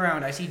turn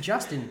around, I see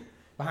Justin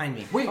behind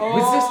me. Wait,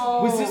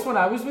 Oh. was this when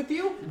I was with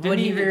you? When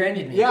he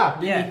rear-ended me. Yeah.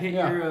 Did Yeah. he hit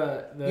Yeah.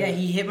 your Yeah,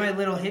 he hit my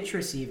little hitch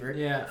receiver.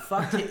 Yeah.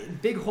 Fucked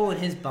it, big hole in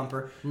his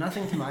bumper.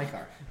 Nothing to my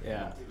car.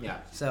 Yeah. Yeah.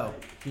 So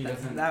He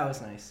doesn't. that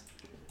was nice.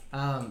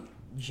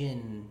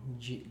 Ginny,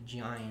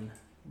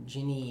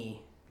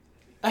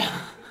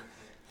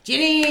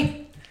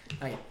 Ginny.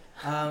 Okay.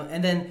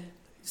 And then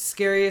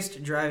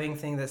scariest driving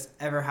thing that's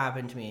ever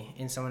happened to me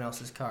in someone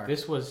else's car.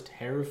 This was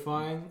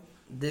terrifying.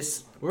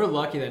 This We're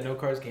lucky that no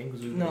cars came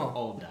because we No.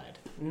 all died.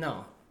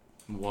 no,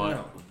 What?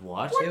 No.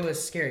 What? it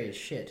was scary as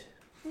shit.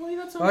 Well,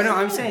 that's Oh no,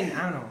 I'm saying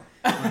I don't know.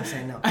 I'm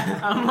saying no.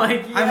 I'm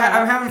like,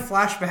 I'm having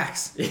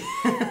flashbacks.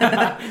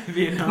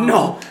 Vietnam.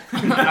 No.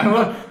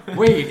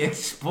 Wait,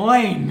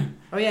 explain.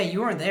 Oh yeah, you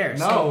weren't there.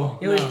 No. So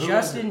it was No, who was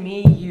Justin,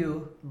 me,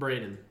 you.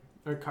 Braden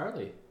or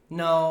Carly.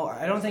 No,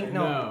 I don't think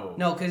no. No.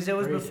 No, because it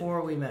was Braden.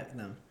 before we met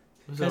them.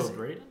 Was Because- that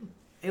Braden?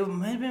 It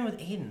might have been with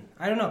Aiden.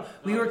 I don't know.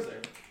 We were.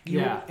 You,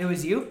 Yeah. It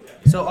was you.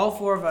 So all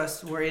 4 of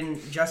us were in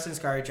Justin's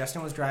car.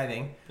 Justin was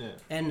driving, Yeah.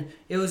 and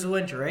it was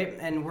winter, right?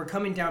 And we're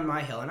coming down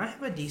my hill, and I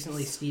have a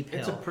decently steep hill.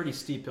 It's a pretty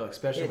steep hill,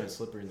 especially when it's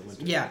slippery in the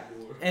winter. Yeah.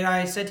 And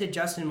I said to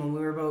Justin when we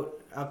were about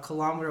a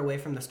kilometer away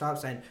from the stop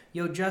sign,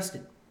 "Yo,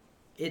 Justin,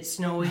 it's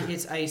snowy,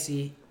 it's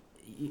icy.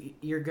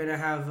 you're gonna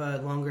have a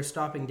longer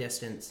stopping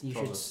distance. You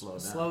Probably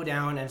should slow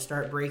down and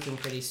start braking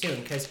pretty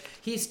soon because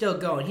he's still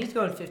going. He's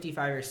going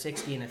 55 or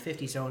 60 in a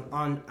 50 zone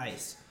on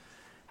ice.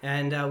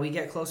 And we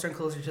get closer and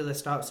closer to the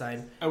stop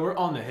sign. And we're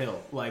on the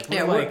hill. Like, we're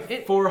Yeah,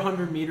 like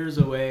 400 meters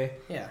away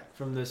Yeah.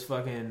 from this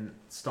fucking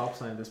stop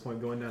sign at this point,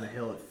 going down a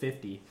hill at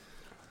 50.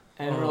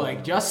 And we're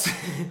like, just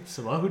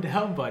slow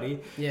down, buddy.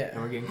 Yeah.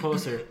 And we're getting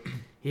closer.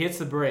 He hits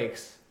the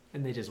brakes,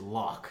 and they just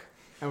lock.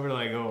 And we're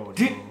like, oh,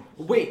 Did, no.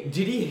 wait,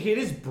 did he hit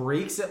his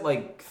brakes at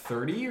like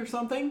 30 or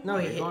something? No,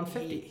 He going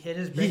 50. he hit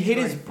his He brakes. hit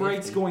his going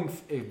brakes 50.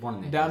 going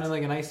one Down in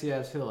like an icy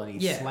ass hill, and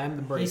he slammed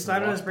the brakes. He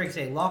slammed on and his brakes,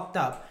 they locked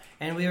up,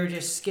 and we were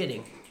just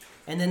skidding.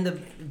 And then the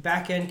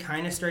back end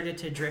kind of started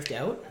to drift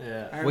out.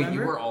 Yeah. I Wait,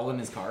 remember. you were all in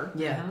his car?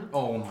 Yeah.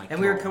 Oh my god.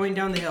 And we were coming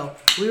down the hill.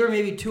 We were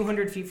maybe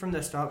 200 feet from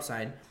the stop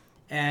sign.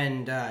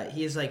 And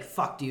he's like,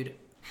 fuck, dude.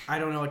 I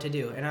don't know what to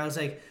do. And I was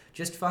like,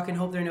 just fucking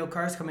hope there are no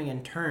cars coming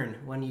and turn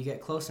when you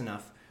get close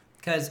enough.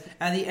 Because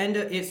at the end,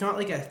 it's not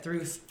like a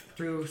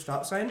through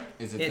stop sign.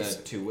 Is it it's,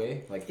 the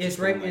two-way? Like It's just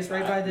right. going like It's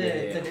right that? by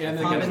the And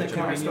then pub there's in the the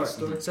corner convenience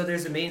store. store. So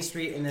there's the main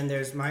street, and then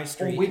there's my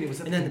street. wait, it was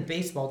at and then the- the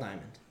baseball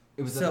diamond.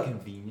 It was So- at the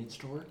convenience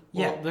store?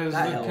 Yeah, Well,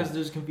 that hill. because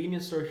there's a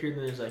convenience store here,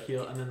 then there's that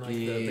hill, and then like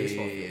the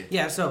baseball field.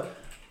 Yeah, so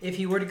if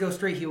he were to go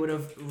straight, he would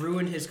have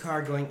ruined his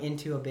car going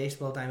into a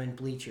baseball diamond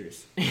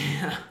bleachers.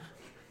 Yeah.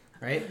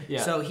 Right?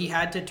 Yeah. So he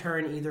had to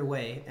turn either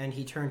way, and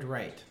he turned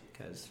right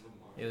because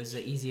it was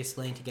the easiest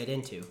lane to get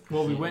into.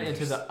 Well, we went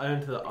into the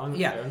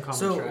Yeah. uncommon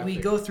So traffic. we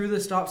go through the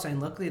stop sign.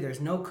 Luckily,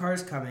 there's no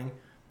cars coming,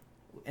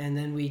 and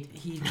then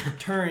he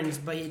turns,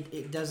 but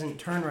it doesn't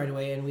turn right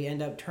away, and we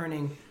end up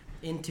turning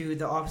into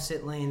the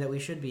opposite lane that we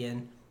should be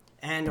in,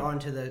 and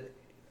onto the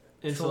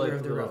Into, shoulder like,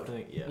 of the little road.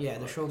 thing, yeah. Yeah,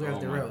 the shoulder Oh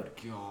of the my road.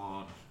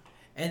 god.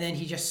 And then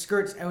he just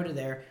skirts out of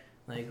there,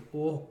 like,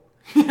 oh.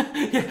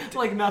 Yeah,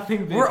 like nothing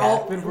big We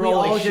happened.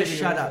 all like, just shitting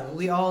shut up. ourselves.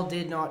 We all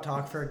did not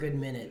talk for a good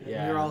minute.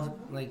 Yeah. We were all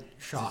like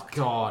shocked.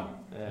 God.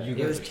 Yeah. You It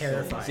guys was are so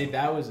terrifying. See,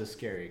 that was a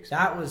scary experience.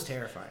 That was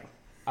terrifying.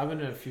 I've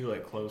been in a few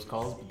like close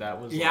calls, but that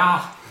was like,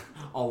 Yeah,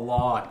 a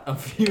lot. A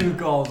few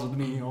calls with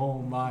me. Oh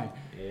my.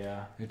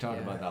 yeah. We talked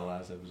Yeah. about that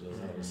last episode.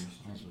 That was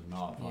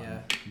not fun. Yeah.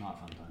 Not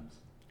fun times.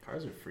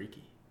 Cars are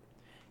freaky.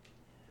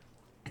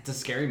 It's a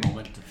scary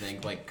moment to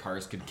think like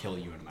cars could kill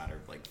you in a matter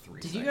of like 3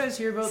 Did seconds. you guys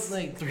hear about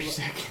like 3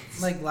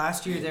 seconds. like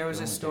last year there was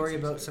It a only story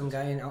takes about 6 some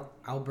guy in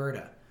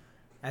Alberta.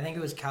 I think it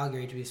was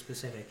Calgary to be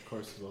specific. Of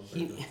course, I love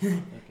He,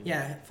 that.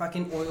 yeah,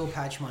 fucking oil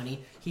patch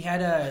money. He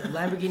had a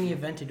Lamborghini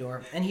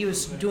Aventador, and he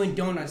was doing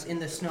donuts in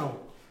the snow,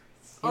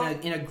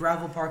 in a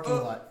gravel parking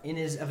lot in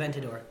his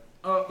Aventador,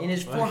 in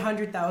his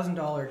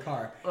 $400,000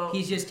 car.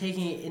 He's just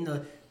taking it in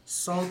the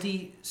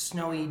salty,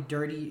 snowy,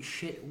 dirty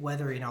shit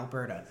weather in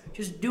Alberta,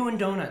 just doing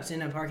donuts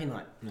in a parking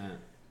lot. Yeah.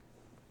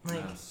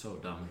 Like, so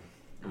dumb.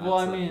 Well,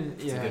 I mean,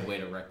 it's yeah. a good way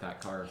to wreck that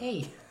car.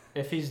 hey,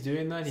 If he's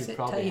doing that, he Sit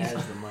probably tight.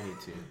 has the money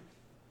to.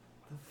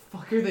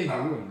 Fuck are they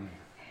doing?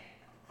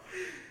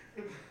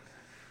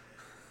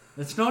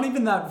 It's not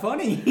even that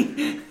funny.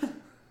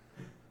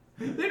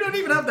 They don't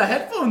even have the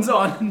headphones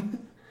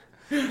on.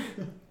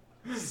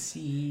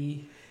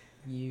 see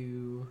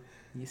you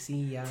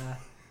see ya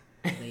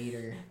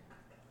later.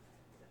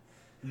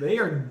 They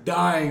are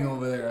dying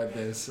over there at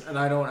this, and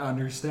I don't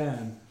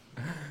understand.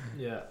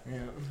 Yeah. Yeah.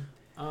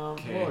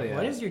 Okay. Well, yeah.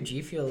 Why does your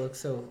G Fuel look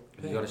so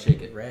You gotta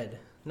shake it. red?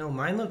 No,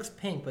 mine looks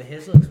pink, but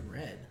his looks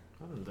red.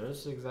 Oh, they're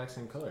the exact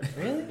same color.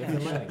 Really?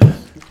 Different Oh, shit.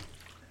 settings.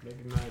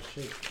 Maybe my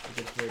shape. It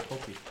gets very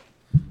pulpy.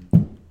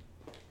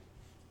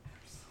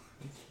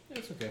 Yeah,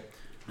 it's okay.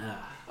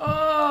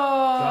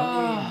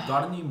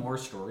 Got any more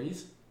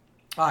stories?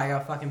 Oh, I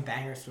got a fucking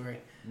banger story.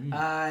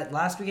 Mm.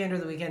 Last weekend or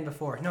the weekend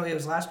before? No, it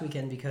was last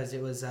weekend because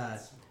it was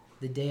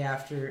the day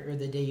after or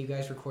the day you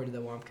guys recorded the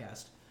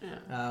Wompcast.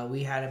 Yeah.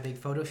 We had a big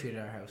photo shoot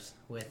at our house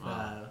with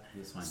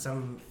That's fine.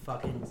 some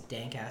fucking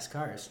dank ass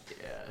cars.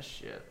 Yeah,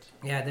 shit.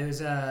 Yeah,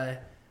 there's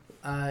a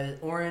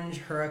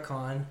orange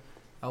Huracan,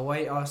 a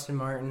white Aston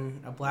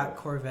Martin, a black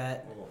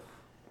Corvette,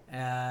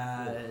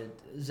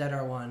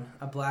 ZR1,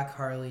 a black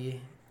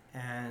Harley,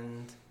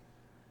 and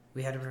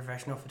we had a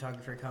professional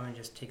photographer come and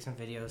just take some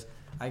videos.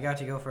 I got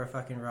to go for a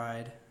fucking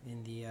ride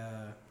in the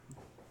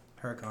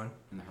Huracan.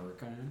 In the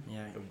Hurricane?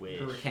 Yeah,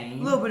 Wish. a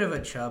Hurricane? little bit of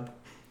a chub.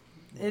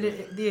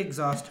 The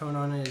exhaust tone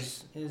on it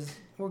is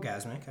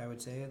orgasmic, I would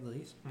say at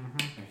least. Are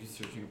you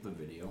searching up the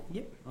video?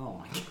 Yep. Oh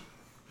my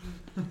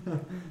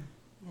god.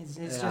 It's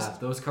Yeah, just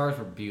those cars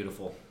were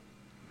beautiful.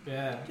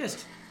 Yeah.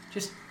 just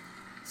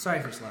sorry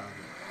for slow.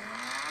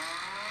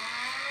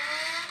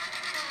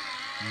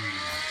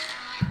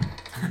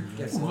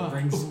 That's what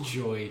brings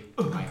joy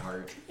to my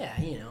heart. Yeah,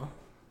 you know.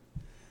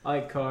 I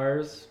like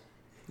cars.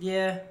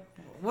 Yeah.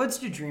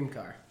 What's your dream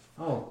car?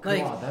 Oh god,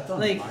 Like, that's on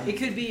like my it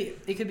could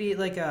be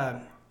like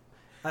a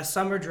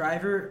summer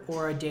driver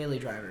or a daily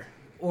driver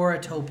or a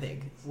tow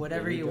pig,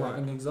 whatever you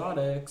want.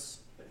 Exotics.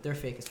 They're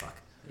fake as fuck.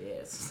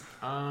 Yes.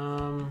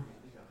 We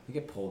We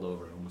get pulled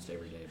over almost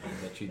every day, but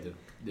I bet you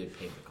they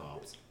pay the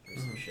cops or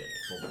some shit to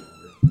pull them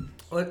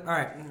over. All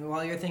right.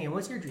 While you're thinking,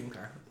 what's your dream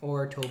car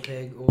or tow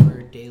pig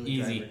or daily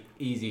driver?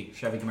 Easy.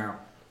 Chevy Camaro.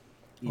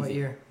 What Easy.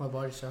 year? What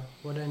body style?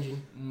 What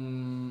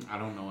engine? I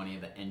don't know any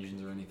of the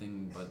engines or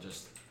anything, but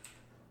just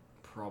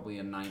probably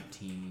a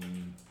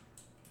 19.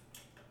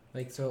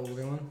 Like so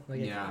older one?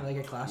 Like Yeah. like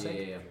a classic?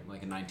 Yeah,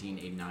 like a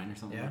 1989 or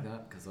something Yeah. like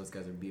that, because those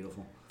guys are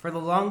beautiful. For the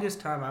longest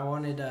time, I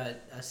wanted a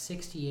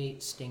 68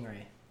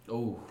 Stingray.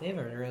 Oh. They have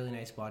a really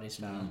nice body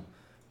style. Mm.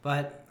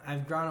 But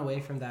I've gone away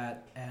from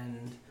that,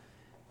 and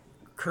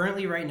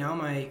currently right now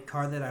my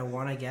car that I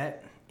want to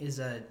get is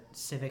a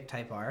Civic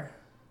Type R.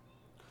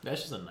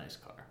 That's just a nice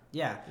car.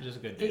 Yeah. It's just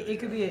a good. It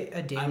could be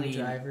a daily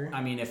driver.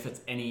 I mean, if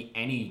it's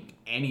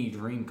any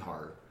dream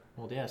car.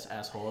 Well, yes,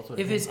 asshole. That's what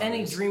If a it's dream car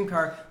any is. dream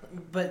car,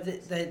 but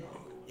that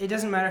it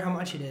doesn't matter how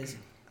much it is.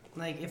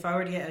 Like if I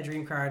were to get a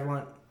dream car, I'd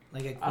want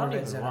like a I don't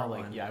Corvette even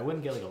want ZR1. I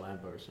wouldn't get like a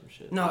Lambo or some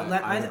shit. No, I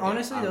would get-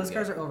 honestly, I would those get-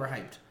 cars are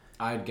overhyped.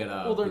 I'd get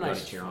a Well, they're Bugatti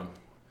nice as Chiron.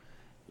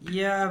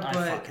 Yeah, I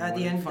but fucking at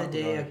the would. end of Fuck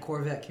the day, a Bugatti.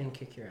 Corvette can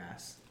kick your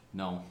ass.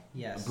 No.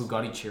 Yes. A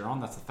Bugatti Chiron,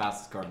 that's the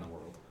fastest car in the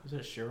world. Is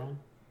it Chiron?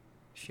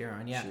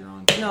 Chiron, yeah.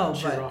 Chiron. No,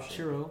 Chiro. but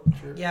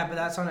Chiro. yeah, but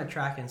that's on a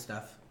track and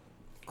stuff.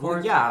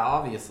 Well, yeah,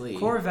 obviously.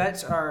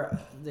 Corvettes are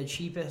the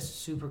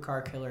cheapest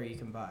supercar killer you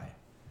can buy.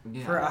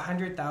 Yeah. For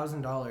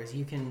 $100,000,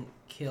 you can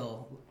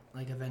kill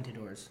like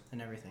Aventadors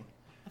and everything.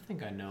 I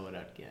think I know what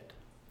I'd get.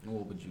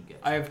 What would you get?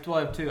 I have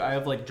two. I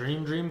have like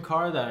dream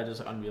car that I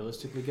just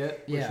unrealistically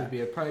get, which Yeah. would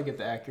be I'd probably get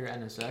the Acura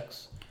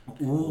NSX.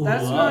 Ooh,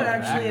 That's love not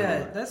that actually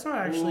car. that's not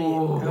actually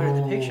out of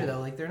the picture though.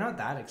 Like they're not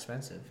that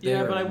expensive. Yeah,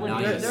 They're but I wouldn't.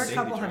 nice. get They're a daily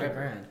couple hundred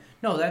driver. grand.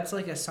 No, that's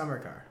like a summer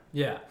car.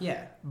 Yeah,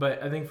 Yeah.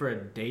 but I think for a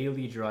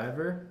daily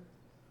driver,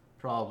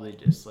 probably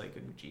just like a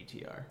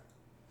GTR.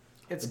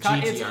 It's The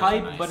it's GTR 's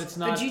hype, nice. but it's A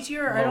not.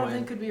 GTR I don't low-end.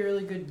 think could be a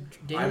really good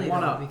I daily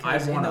wanna- though,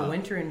 because I in the wanna-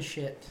 winter and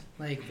shit,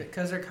 like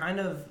because they're kind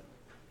of,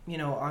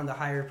 on the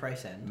higher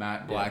price end.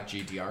 Matte Black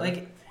GTR.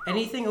 Like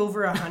anything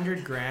over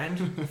 $100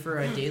 grand for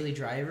a daily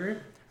driver,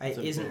 It's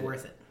a isn't bit.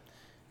 worth it.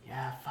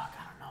 Yeah, fuck,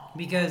 I don't know.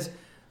 Because,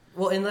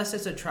 well, unless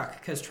it's a truck,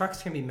 because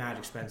trucks can be mad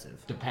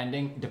expensive.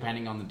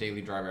 depending on the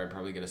daily driver, I'd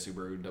probably get a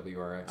Subaru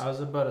WRX. I was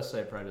about to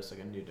say probably just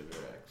like a new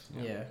WRX.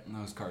 Yeah.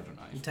 Those cars are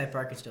nice. Type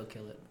R could still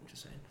kill it. I'm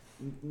just saying.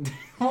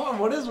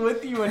 What is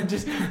with you and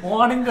just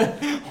wanting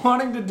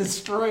to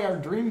destroy our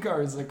dream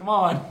cars? Like, come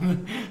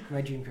on.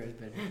 My dream car is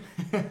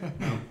better.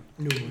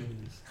 No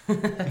wins.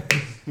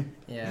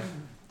 Yeah.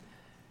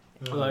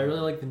 Well, I really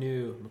like the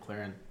new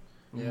McLaren.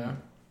 Yeah.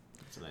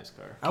 It's a nice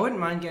car. I wouldn't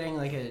mind getting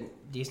like a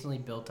decently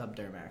built up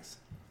Duramax.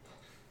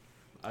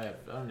 I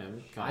don't know.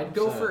 I'd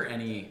go for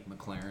any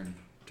McLaren,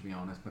 to be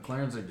honest.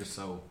 McLarens are just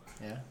so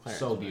Yeah. McLaren's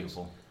so nice.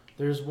 beautiful.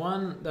 There's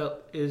one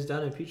that is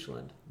down in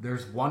Peachland.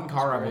 There's one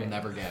car I will great.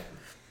 never get,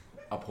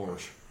 a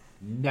Porsche.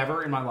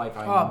 Never in my life.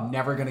 I'm Oh.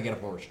 never gonna get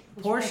a Porsche.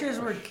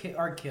 Porsches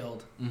are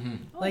killed.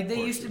 Mm-hmm. Like they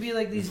used to be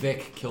like these.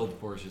 Vic killed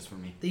Porsches for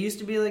me. They used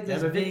to be like Yeah,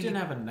 this but Vic big. didn't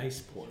have a nice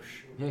Porsche.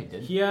 Yeah, he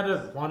did. He had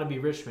a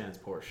wannabe rich man's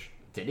Porsche.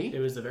 Did he? It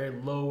was a very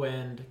low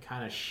end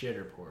kind of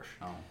shitter Porsche.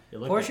 Oh. It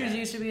looked like Porsches ass.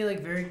 used to be like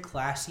very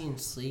classy and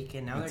sleek,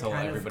 and now Until they're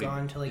kind of everybody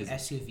gone to like is-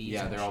 SUVs.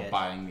 Yeah, and they're all shit.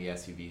 buying the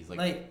SUVs.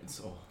 Like-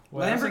 it's, oh.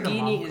 Well, that's like a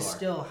Lamborghini mom is car.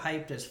 still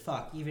hyped as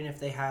fuck, even if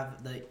they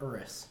have the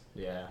Urus.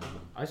 Yeah,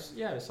 I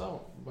saw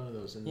one of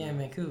those in Yeah,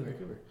 Vancouver.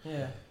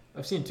 Yeah.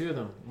 I've seen two of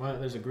them.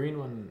 There's a green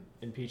one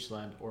in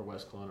Peachland or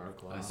West Kelowna or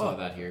Kelowna. I saw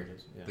that here.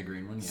 Yeah. The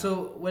green one. Yeah.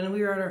 So when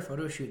we were at our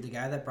photo shoot, the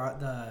guy that brought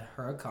the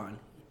Huracan,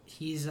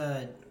 he's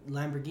a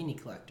Lamborghini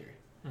collector.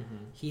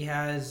 Mm-hmm. He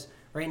has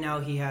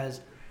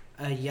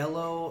a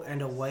yellow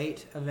and a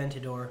white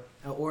Aventador,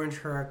 an orange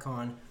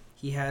Huracan.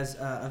 He has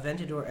a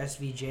Aventador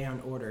SVJ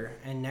on order,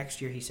 and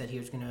next year he said he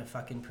was gonna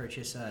fucking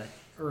purchase a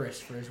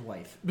Urus for his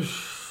wife.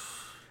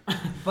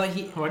 But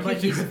he, What do but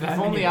you do he's- with that? if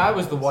only I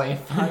was the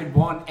wife, I'd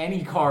want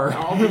any car.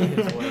 I'll be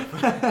his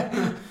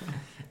wife.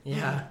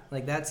 yeah,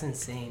 like that's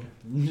insane.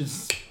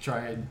 Just try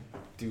and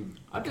do.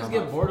 I just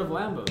get bored of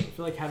Lambos. I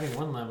feel like having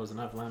one Lambo is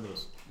enough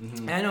Lambos.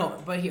 Mm-hmm. I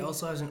know, but he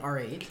also has an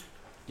R8,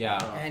 Yeah.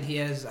 and he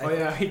has. Oh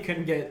yeah, he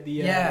couldn't get the.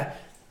 Yeah.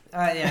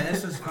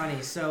 This was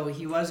funny. So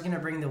he was going to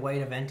bring the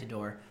white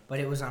Aventador, but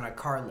it was on a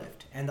car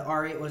lift. And the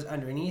R8 was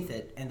underneath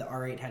it, and the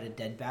R8 had a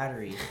dead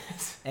battery.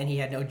 And he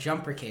had no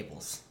jumper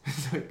cables.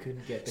 So he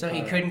couldn't get. The So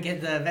he car. couldn't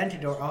get the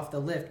Aventador off the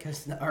lift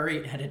because the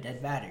R8 had a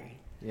dead battery.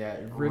 Yeah,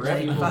 Rich Like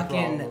people fucking.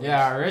 problems.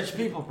 Yeah, rich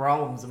people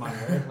problems, am I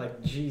right?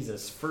 Like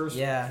Jesus, first.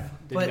 Yeah.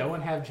 Did But, no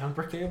one have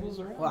jumper cables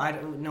around?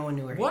 well, no one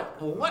knew where he.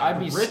 What I'd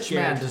be rich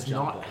scared man to does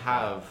jump not off.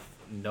 have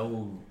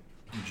no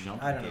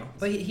jump? I don't know.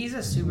 But he's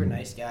a super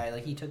nice guy.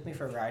 Like, he took me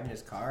for a ride in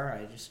his car.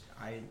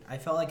 I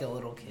felt like a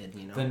little kid,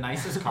 you know? The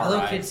nicest a car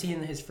little I've kid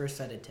seeing his first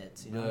set of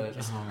tits, you know? the,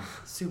 Just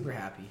super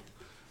happy.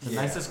 the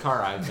Yeah. nicest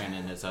car I've been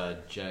in is a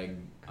Jaguar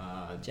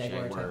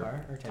Jaguar Type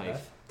R or Type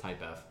F?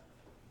 Type F.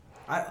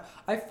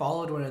 I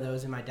followed one of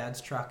those in my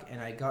dad's truck,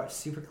 and I got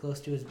super close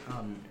to his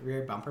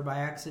rear bumper by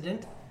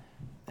accident,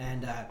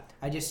 and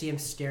I just see him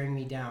staring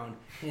me down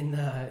in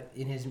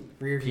his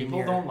rear view People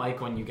mirror. don't like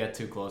when you get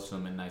too close to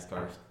them in nice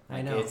cars. I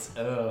Like, know. It's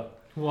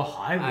Well,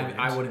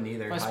 I wouldn't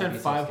either. If I I'd spent be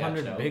so 500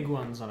 sketched out. big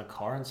ones on a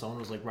car and someone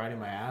was like riding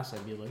my ass,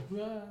 I'd be like,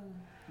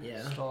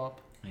 Yeah. stop.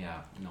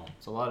 Yeah, no.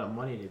 It's a lot of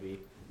money to be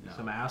No.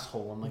 Some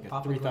asshole on like a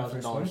Papa going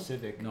 $3,000 first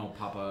Civic. No,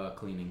 Papa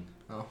cleaning.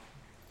 Oh.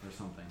 Or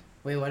something.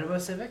 Wait, what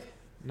about Civic?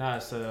 Nah,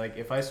 so like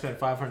if I spent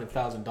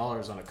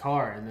 $500,000 on a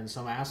car and then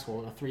some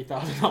asshole in a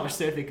 $3,000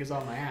 Civic is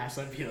on my ass,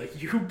 I'd be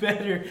like, you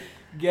better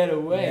get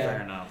away. Yeah.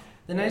 Fair enough.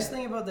 The nice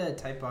thing about the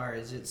Type R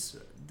is it's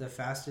the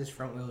fastest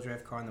front-wheel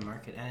drive car on the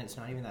market, and it's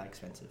not even that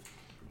expensive.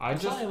 I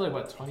just only like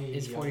what 20.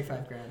 It's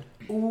 45 grand.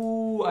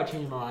 Ooh, I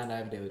changed my mind. I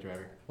have a daily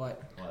driver.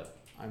 What? What?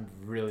 I'm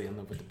really in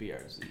love with the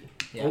BRZ.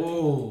 Yeah.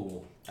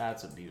 Oh.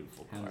 That's a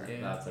beautiful car.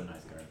 Yeah. That's a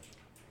nice car.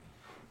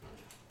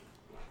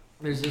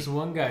 There's this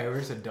one guy who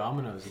works at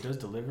Domino's. He does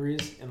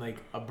deliveries in like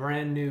a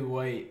brand new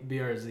white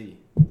BRZ.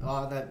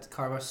 Oh, that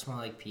car must smell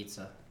like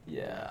pizza.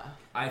 Yeah.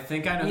 I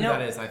think I know You who know-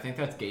 that is. I think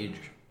that's Gage.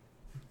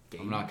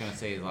 I'm not gonna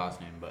say his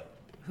last name, but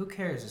Who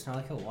cares? It's not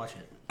like he'll watch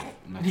it.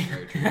 that's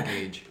very true.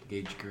 Gage.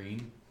 Gage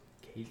Green.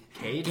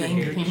 Cage.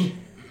 Gangrene.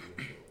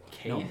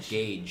 Cage. No,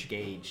 Gage.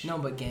 Gage. No,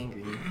 but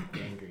gangrene.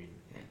 Gangrene.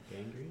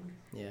 Gangrene.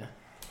 Yeah.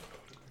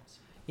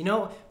 You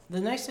know, the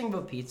nice thing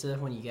about pizza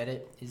when you get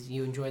it is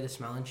you enjoy the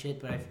smell and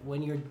shit, but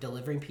when you're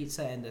delivering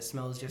pizza and the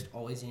smell is just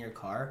always in your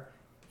car,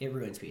 it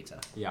ruins pizza.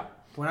 Yeah.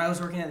 When I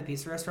was working at the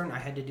pizza restaurant, I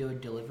had to do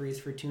deliveries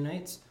for 2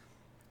 nights,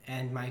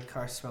 and my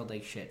car smelled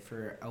like shit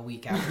for a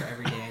week after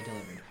every day I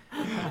delivered.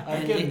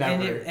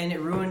 And it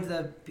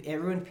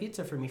ruined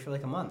pizza for me for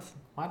like a month.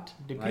 What?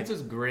 Dude, Like-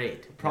 pizza's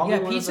great. Probably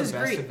Yeah, one pizza's of the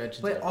best great,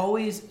 inventions but ever.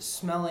 always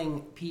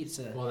smelling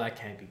pizza. Well, that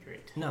can't be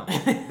great. No.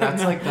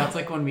 That's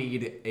like when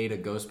we ate a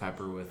ghost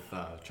pepper with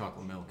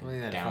chocolate milk and Well,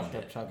 yeah, downed fucked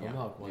up it. chocolate Yeah.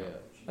 milk. Well, Yeah.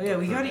 Oh yeah,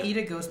 we gotta eat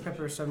a ghost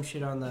pepper or some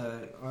shit on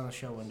the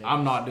show one day.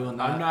 I'm not doing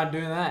that. I'm not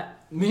doing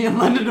that. Me and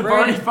Lyndon have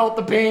Brandon- already felt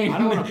the pain. I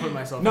don't want to put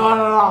myself. No, in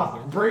no,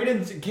 that. no.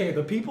 Braden's okay.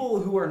 The people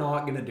who are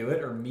not gonna do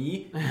it are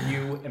me,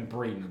 you, and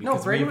Braden. No,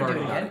 Because Braden we've would do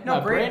it already done again.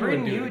 No, Braden,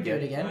 would do you it would do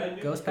it again. again. I'd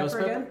do Ghost Ghost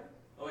pepper pepper? again?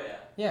 Oh yeah.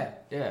 Yeah.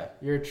 Yeah,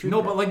 you're a true.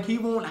 No, but like he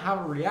won't have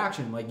a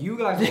reaction. Like you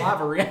guys will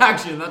have a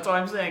reaction. That's why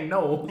I'm saying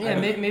no. Yeah,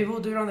 maybe we'll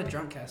do it on the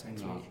drunk cast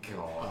next Oh, week.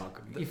 God.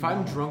 if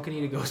I'm drunk and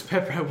eat a ghost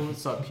pepper, I won't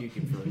stop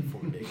puking for like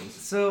 4 days.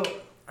 So,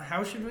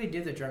 how should we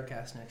do the drunk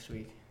cast next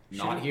week?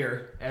 Not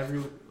here.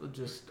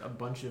 Just a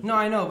bunch of. No,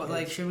 I know, but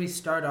like, should we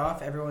start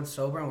off everyone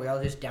sober and we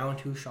all just down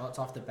 2 shots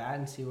off the bat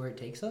and see where it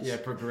takes us? Yeah,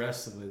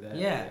 progressively. That.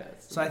 Yeah.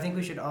 So I think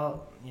we should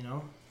all,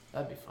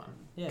 that'd be fun.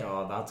 yeah.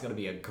 God, that's gonna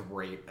be a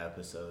great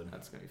episode.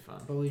 That's gonna be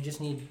fun. But we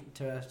just need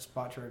a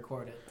spot to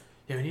record it.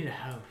 Yeah, we need a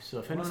house. So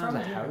if anyone What's has a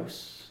wrong with you?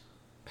 house,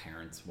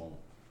 Parents won't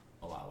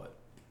allow it.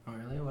 Oh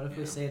really? What if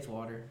we say it's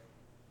water?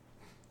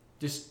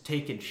 just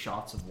taking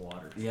shots of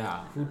water.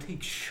 Yeah. Who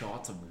takes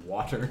shots of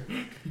water?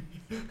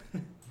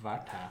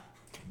 Vata.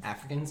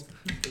 Africans?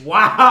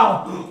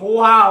 Wow!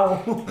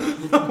 Wow!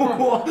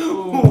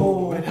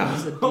 Oh, that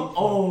was a deep one.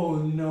 Oh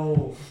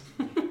no!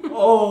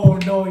 Oh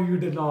no! You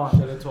did not.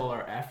 Shout out to all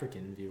our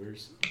African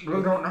viewers. We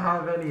don't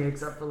have any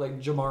except for like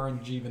Jamar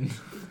and Jeevan.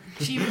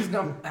 She was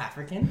not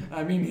African.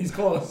 I mean, he's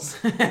close.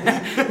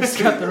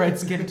 He's got the right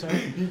skin tone.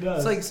 He does.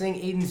 It's like saying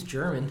Aiden's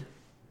German.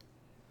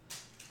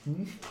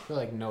 I feel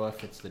like Noah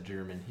fits the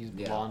German. He's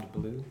Yeah. blonde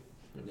blue.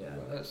 Yeah.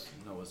 That's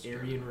Noah's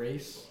Aryan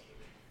race.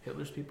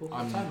 Hitler's people.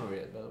 What I'm- time are we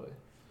at, by the way?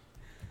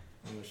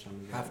 I wish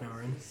I'm Half an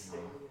hour in.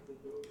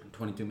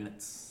 22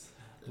 minutes.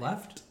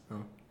 Left? Oh.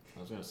 I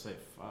was gonna say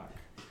fuck.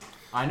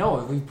 I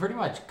know, we pretty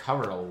much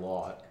covered a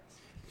lot.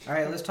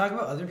 Alright, let's talk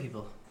about other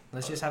people.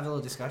 Let's just have a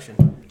little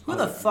discussion. Who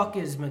the fuck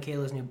is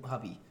Michaela's new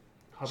hubby?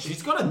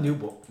 She's got a new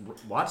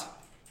what?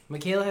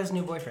 Michaela has a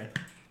new boyfriend.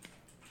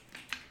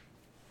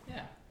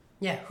 Yeah.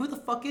 Yeah, who the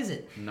fuck is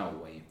it? No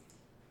way.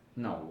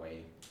 No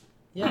way.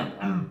 Yeah.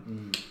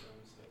 Mm,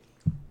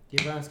 Do you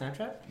have her on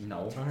Snapchat?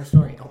 no. It's on her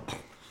story. Oh.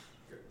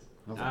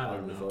 I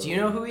don't know. Do you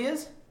know who he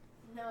is?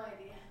 No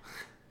idea.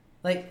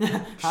 Like,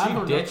 I She don't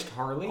know. ditched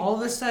Harley? all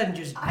of a sudden,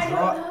 just I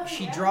don't know,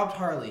 she yeah. dropped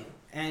Harley,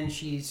 and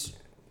she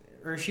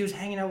was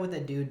hanging out with a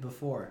dude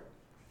before,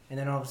 and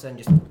then all of a sudden,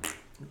 just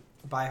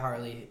bye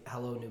Harley,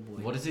 hello new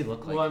boy. What does he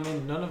look like? Well, I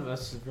mean, none of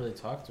us have really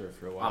talked to her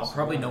for a while. I'll so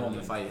probably we don't know him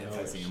really if I know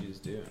what see him. she's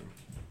doing.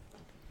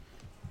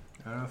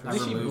 I don't know if I I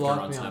think she removed her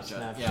blocked on me on Snapchat.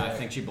 Snapchat. Yeah, I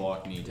think she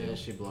blocked me too. Yeah,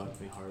 she blocked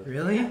me hard.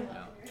 really.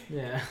 Yeah.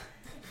 Yeah.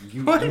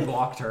 You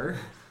blocked her?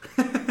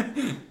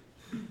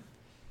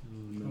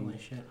 Holy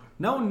shit.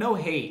 No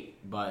hate,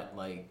 but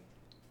like,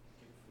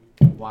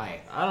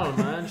 why? I don't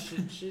know, man.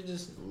 She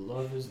just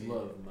love is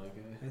love, my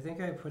guy. I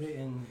think I put it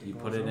in. You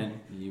put it in.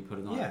 You put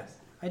it on. Yeah,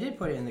 I did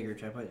put it in the group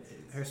chat, but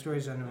her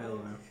story's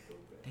unavailable now.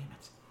 Damn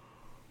it.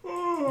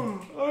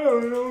 Oh, I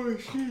don't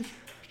know.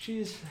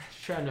 She's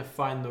trying to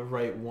find the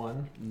right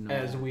one, No.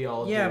 as we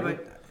all Yeah, do.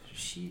 but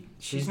she's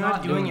She's not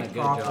not doing doing it a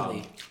good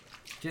properly. job.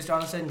 Just all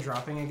of a sudden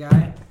dropping a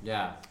guy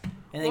Yeah.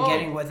 and then Well,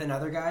 getting with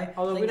another guy.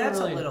 although Like, we don't that's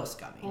really- a little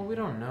scummy. Well, we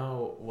don't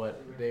know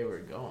what they were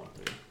going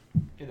through.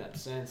 In that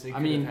sense, they I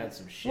could mean, have had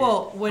some shit.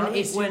 Well, when Harley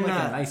it seemed when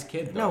like a nice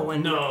kid. no Though.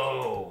 when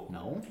no,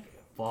 No.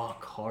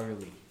 fuck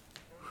Harley.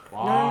 no.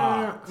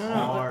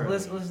 Harley.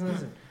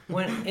 Listen.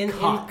 When in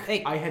Cock.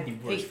 hey, I had the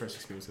worst hey. first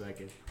experience with that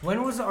kid.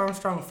 when was the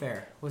Armstrong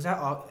Fair? Was that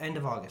end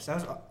of August? That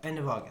was end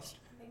of August.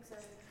 I think so.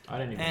 I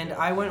didn't even. And go.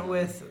 I went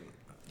with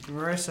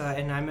Marissa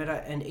and I met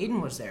up, and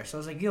Aiden was there. So I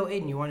was like, "Yo,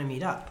 Aiden, you want to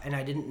meet up?" And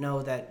I didn't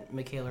know that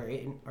Michaela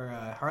or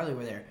Harley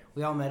were there.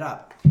 We all met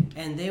up,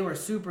 and they were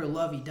super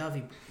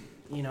lovey-dovey,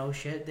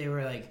 shit. They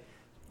were like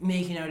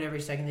making out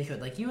every second they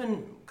could, like you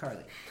and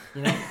Carly,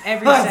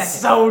 every That's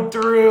second. so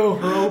true.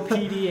 Pro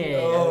PDA.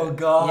 Oh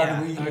God,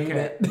 Yeah. we hate Okay.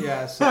 it.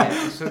 Yeah.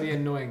 So the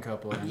annoying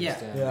couple. I Yeah.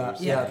 understand. Yeah,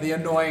 what yeah, you're the saying.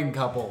 annoying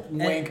couple.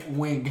 Wink,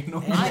 wink.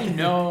 I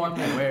know. I'm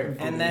aware.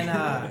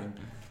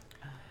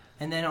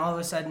 And then all of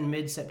a sudden,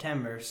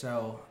 mid-September,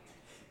 so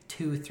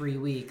 2-3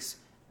 weeks,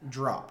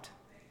 dropped.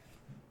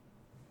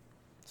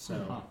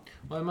 So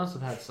Well, they must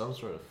have had some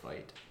sort of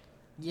fight.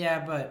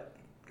 yeah, but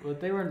But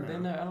they were. They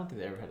never, I don't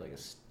think they ever had like a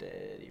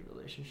steady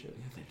relationship.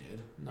 Yeah, they did.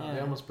 No, Yeah. they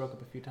almost broke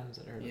up a few times.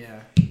 That I heard. yeah.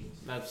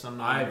 That's I'm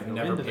not I've gonna go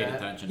never into paid that.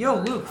 attention. Yo,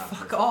 to Luke, after.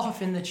 fuck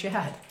off in the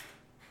chat.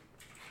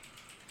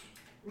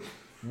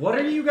 What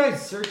are you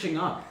guys searching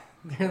up?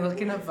 They're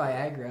looking up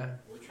Viagra.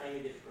 We're trying to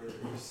get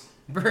burgers.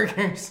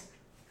 Burgers.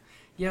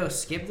 Yo,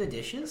 skip the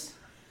dishes?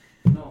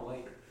 No,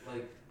 like,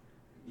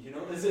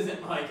 this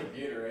isn't my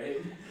computer, right?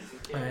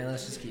 Alright,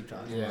 let's just keep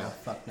talking. Yeah.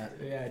 Fuck that.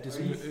 Yeah, just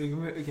Are you-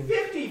 we can.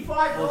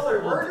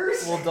 $55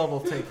 burgers? We'll double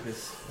take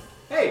this.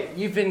 Hey,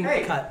 You've been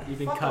hey, cut. You've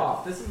been fuck cut.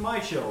 off. This is my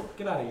show.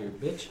 Get out of here,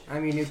 bitch.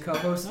 I'm your new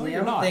co-host, No, Liam.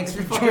 you're not. Thanks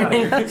for Fuck outta joining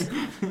here. us.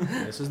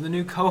 This is the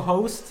new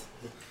co-host.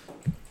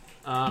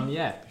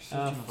 Yeah.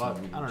 searching Fuck.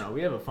 something. I don't know.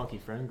 We have a funky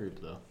friend group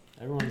though.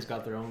 Everyone's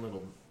got their own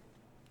little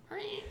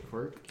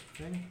quirk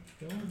thing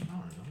going. I don't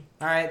know.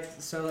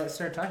 Alright, so let's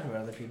start talking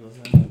about other people's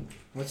then.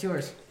 What's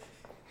yours?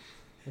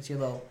 What's your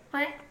little...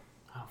 I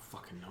don't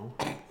fucking know.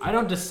 I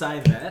don't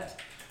decide that.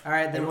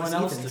 Alright, then Everyone what's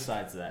else Ethan's?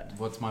 decides that.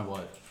 What's my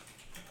what?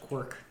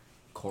 Quirk.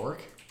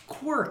 Cork?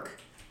 Quirk.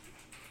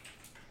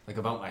 Like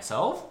about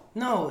myself?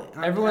 No.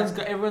 Everyone's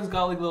got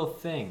like a little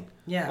thing.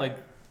 Yeah. Like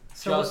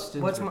so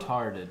Justin's what's my...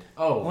 retarded.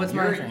 Oh, What's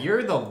my you're, thing?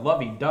 you're the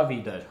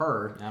lovey-dovey to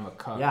her. I'm a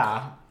cuck.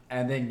 Yeah,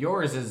 and then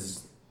yours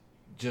is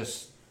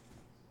just...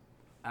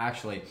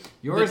 Actually,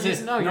 yours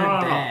is... no, you're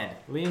dad.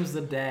 Liam's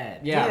the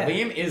dad. Yeah, Yeah.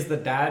 Liam is the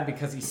dad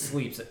because he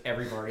sleeps at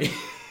every party.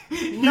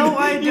 No,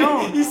 I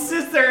don't. He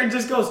sits there and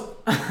just goes...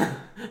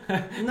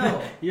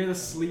 No. You're the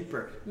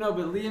sleeper. No,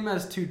 but Liam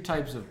has two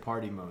types of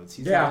party modes.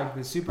 He's Yeah. like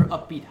the super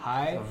upbeat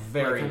high,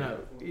 Very.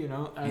 like,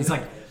 kinda, He's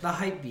like... The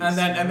hype beast. And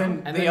then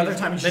And the then other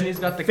he's- time then he's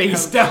got the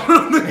face couch. down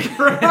on the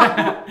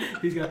ground.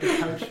 he's got the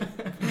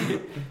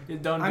couch.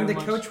 Don't I'm do the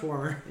much. coach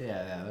warmer.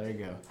 Yeah, there you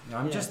go.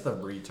 I'm Yeah. just the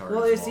retard.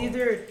 Well, as it's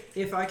either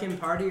if I can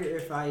party or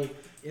if I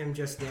am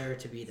just there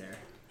to be there.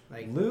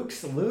 Like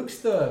Luke's the Luke's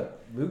the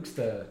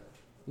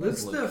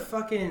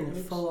fucking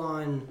full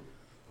on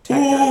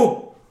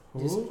Ooh!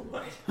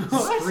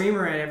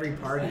 screamer at every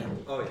party.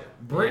 Oh, yeah.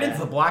 Brayden's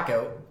the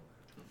blackout.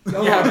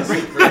 Oh,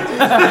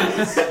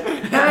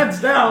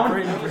 Hands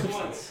down.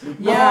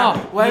 yeah.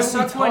 why you haven't we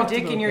suck one talked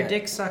dick about and your that?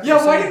 dick sucks. Yeah,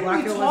 so why you didn't we black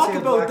out, let's talk say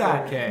about black that?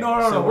 out. Okay.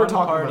 No, so we're one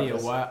talking party about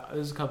this. a while. This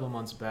was a couple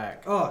months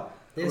back. Oh,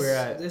 We're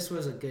at- this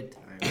was a good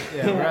time.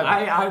 Yeah, we're at-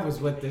 I was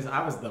with this.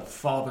 I was the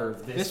father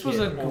of this. this was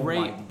a kid. Oh my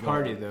great God.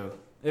 party though.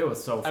 It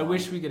was so fun. I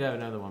wish we could have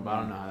another one, but I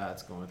don't know how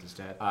that's going with his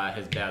dad.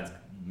 His dad's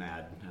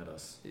mad at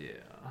us. Yeah,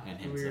 And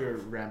we himself. were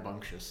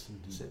rambunctious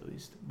to say the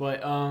least. But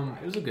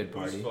it was a good Whose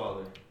party.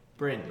 father?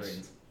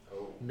 Braden's,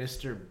 Oh.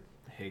 Mr.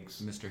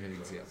 Higgs. Mr.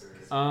 Higgs, yes.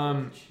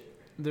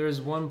 There was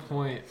one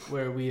point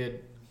where we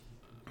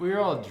were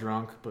all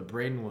drunk, but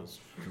Braden was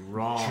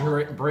drunk.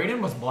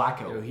 Brayden was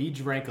blackout. Yo, he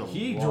drank a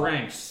He lot.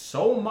 drank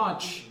so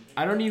much.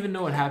 I don't even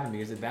know what happened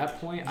because at that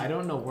point I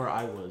don't know where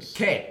I was.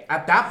 Okay,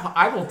 at that point,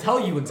 I will tell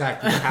you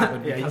exactly what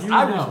happened Yeah, because you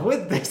I know. was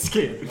with this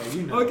kid. Yeah,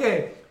 you know.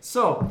 Okay,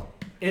 so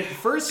it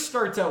first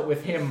starts out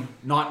with him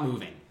not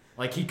moving.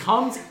 Like he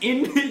comes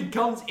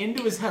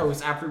into his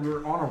house after we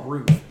were on a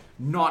roof,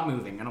 not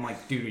moving, and I'm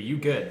like, dude, are you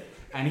good?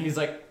 And he's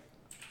like,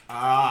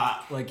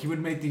 like he would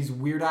make these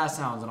weird ass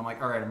sounds, and I'm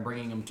like, all right, I'm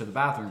bringing him to the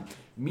bathroom.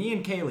 Me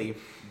and Kaylee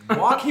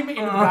walk him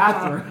into the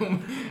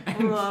bathroom,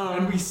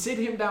 and we sit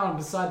him down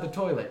beside the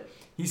toilet.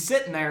 He's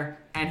sitting there,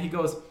 and he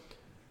goes.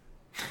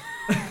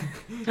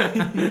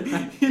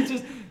 He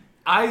just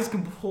eyes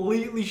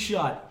completely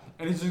shut,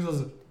 and he just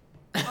goes,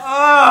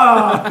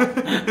 ah!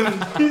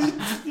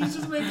 he's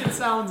just making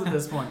sounds at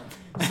this point.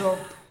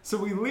 So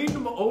we leaned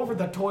him over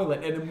the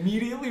toilet, and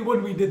immediately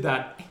when we did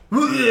that,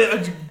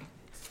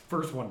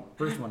 first one,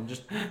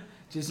 just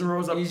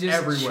throws up He's just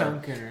everywhere.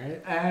 chunking,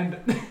 right?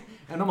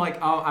 And I'm like,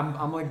 oh,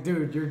 I'm like,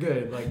 dude, you're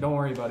good. Like, don't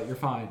worry about it. You're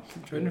fine.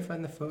 I'm trying to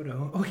find the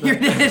photo. Oh, here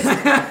it is.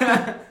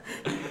 I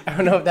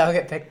don't know if that'll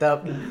get picked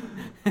up.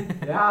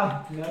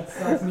 Yeah,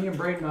 that's me and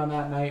Brayden on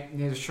that night. And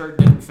his shirt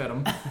didn't fit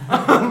him.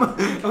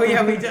 Oh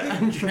yeah, we did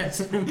undress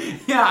him.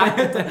 Yeah,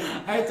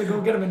 I had to go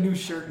get him a new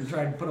shirt and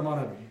try and put him on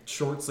a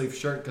short sleeve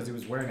shirt because he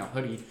was wearing a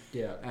hoodie.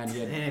 Yeah. And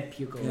he had And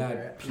puke over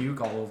it. puke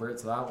all over it,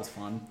 so that was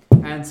fun.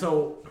 And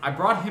so I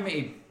brought him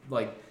a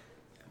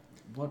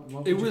what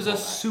would It you was call a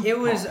that? soup. It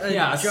was pot. a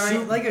Yeah, a giant,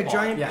 soup like a pot,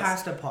 giant yes.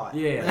 pasta pot.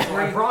 Yeah, Like so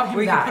where I brought him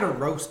where that. you could put a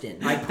roast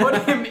in. I put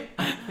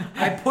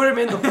him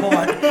in the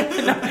pot.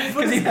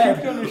 Because he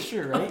puked on his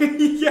shirt, right?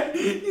 yeah,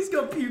 he's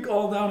got puke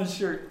all down his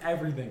shirt,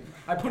 everything.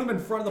 I put him in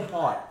front of the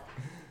pot.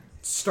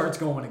 starts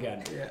going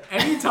again. Yeah.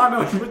 Anytime I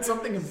would put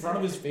something in front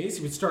of his face,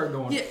 he would start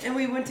going. Yeah, and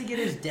we went to get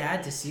his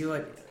dad to see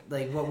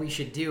what we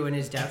should do, and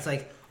his dad's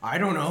like, I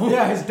don't know.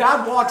 Yeah, his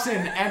dad walks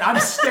in, and I'm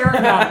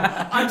staring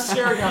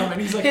at him. And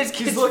he's like, His he's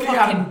kid's looking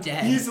at him. fucking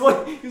dead. He's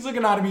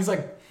looking at him. He's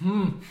like,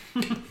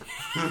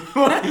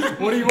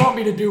 what do you want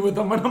me to do with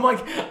him? And I'm like,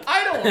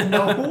 I don't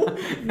know.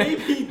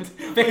 Maybe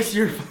Fix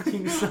your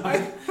fucking son. I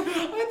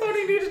thought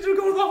he needed to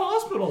go to the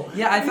hospital.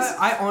 Yeah,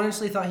 I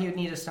honestly thought he would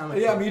need a stomach.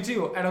 Yeah, bug. me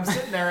too. And I'm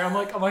sitting there, and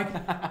I'm like,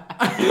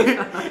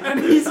 and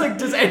he's like,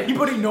 does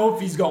anybody know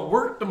if he's got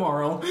work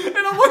tomorrow? And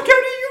I'm like, how do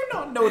you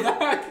not know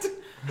that?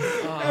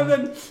 And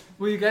then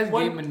Well, you guys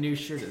When- gave him a new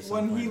shirt at some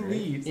when point, he right?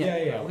 leaves,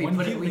 yeah. We When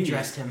he we leaves,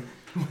 dressed him.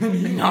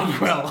 Not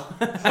well.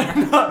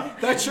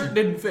 that shirt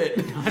didn't fit.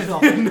 Not at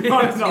all.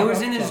 Not at all. It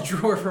was in his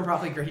drawer from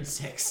probably grade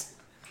 6.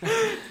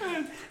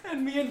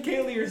 And me and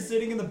Kaylee are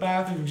sitting in the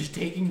bathroom just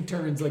taking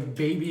turns like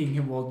babying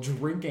him while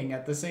drinking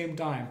at the same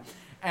time.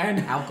 And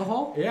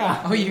Alcohol?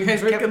 yeah. Oh, you we were guys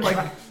drinking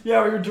kept- we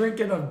were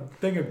drinking a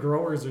thing of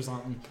Growers or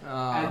something.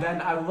 And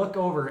then I look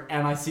over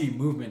and I see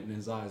movement in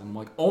his eyes. I'm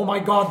like, oh my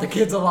god, the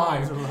kid's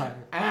alive.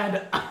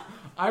 And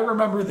I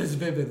remember this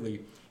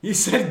vividly. He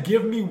said,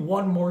 give me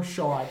one more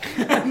shot.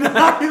 And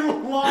I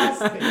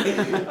lost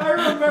it. I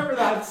remember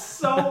that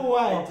so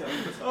well.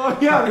 Oh,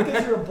 yeah,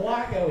 because you're a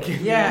blackout.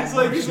 Yeah. He's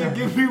like,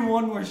 give me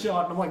one more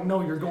shot. And I'm like,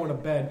 no, you're going to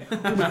bed. We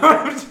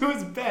brought him to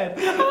his bed.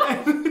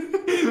 And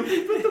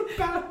put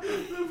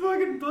the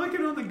fucking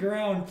bucket on the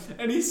ground.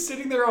 And he's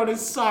sitting there on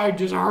his side,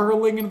 just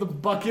hurling into the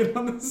bucket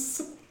on the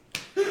side.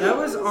 That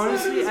was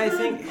honestly, I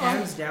think,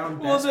 hands down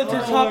Well, best. to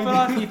top it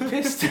off, he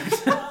pissed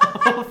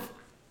himself.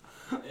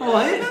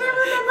 What? And then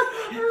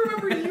I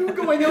remember you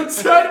going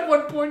outside at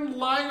one point and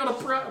lying on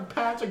a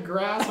patch of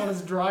grass on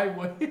his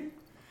driveway.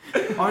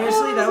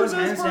 Honestly, that was the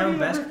best hands party down ever.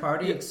 best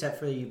party, except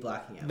for you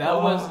blacking out.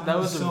 That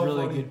was so a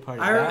really funny. good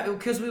party.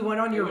 Because we went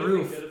on your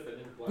roof.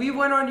 We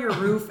went on your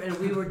roof and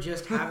we were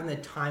just having the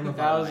time of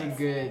That our was life.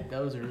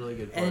 that was a really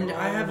good party. And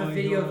I have Oh a my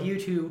video God. of you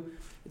two.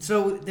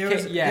 So there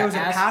was Okay, yeah, there was a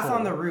path asshole.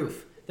 on the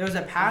roof. There was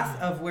a path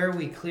of where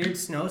we cleared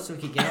snow so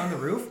we could get on the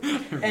roof.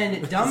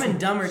 And Dumb and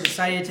Dumber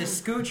decided to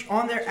scooch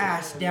on their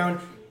ass down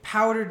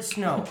powdered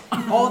snow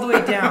all the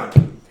way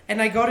down.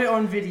 And I got it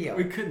on video.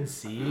 we couldn't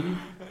see.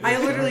 I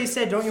literally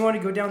said, "Don't you want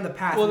to go down the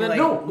path?" Well, And then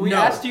you're like, we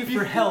asked you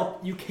for help.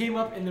 You came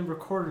up and then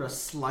recorded us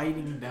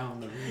sliding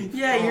down the roof.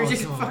 Yeah, you're Oh,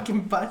 just God.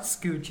 fucking butt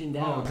scooching Oh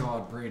down.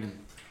 God, Brayden.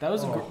 That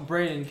was Oh.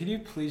 Brayden. Can you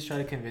please try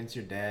to convince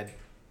your dad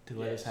to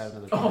let us have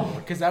another Oh. party?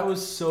 Because that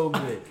was so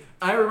good.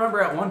 I remember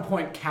at one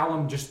point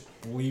Callum just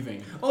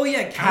leaving. Oh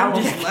yeah, Cam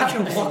just left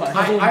and walked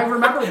home. I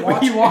remember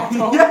watching. walked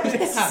home.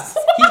 Yes.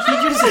 He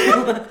just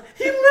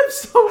He lives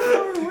so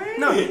far away.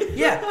 no,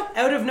 yeah,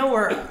 out of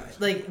nowhere,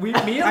 like Me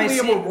and I Liam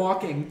see- were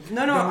walking.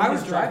 No, down I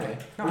his was driving.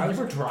 driveway. No, Oh, I you was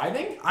were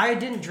driving? I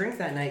didn't drink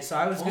that night, so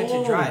I was good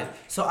Oh. to drive.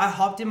 So I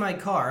hopped in my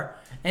car,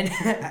 and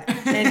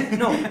and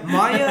no,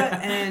 Maya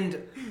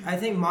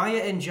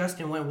and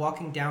Justin went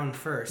walking down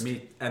first.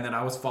 Me, and then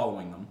I was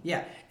following them.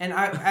 Yeah, and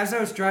as I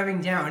was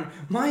driving down,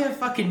 Maya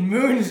fucking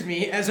moons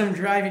me as I'm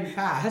driving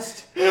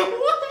past.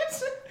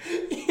 What?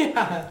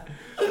 Yeah.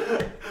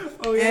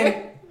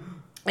 Okay.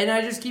 And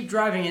I just keep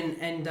driving,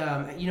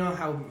 and you know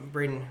how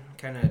Braden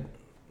kind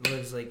of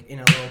lives like in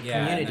a little Yeah,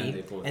 and then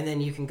community, they float. and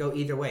then you can go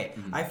either way.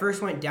 Mhm. I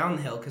first went down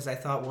the hill because I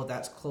thought, well,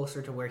 that's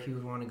closer to where he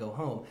would want to go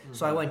home.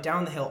 So I went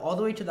down the hill all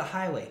the way to the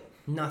highway.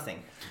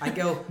 Nothing. I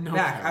go No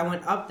back. camera. I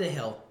went up the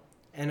hill,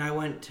 and I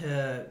went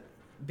to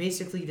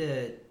basically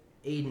to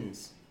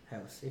Aiden's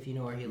house, if you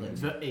know where he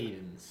lives. The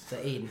Aidens. The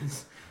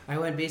Aiden's. I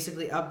went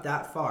basically up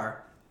that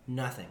far.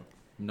 Nothing.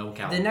 No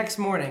Callum. The next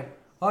morning,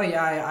 oh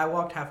yeah, I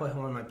walked halfway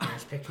home and my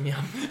parents picked me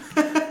up.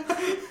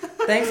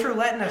 Thanks for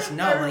letting us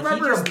know. I Like he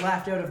remember just him.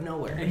 laughed out of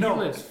nowhere. And No.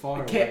 he lives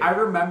far Okay, away. I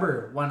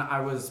remember when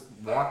I was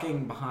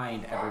walking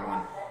behind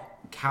everyone,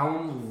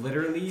 Callum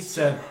literally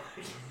said,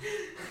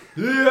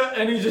 "Yeah,"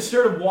 and he just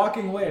started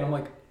walking away, and I'm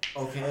like,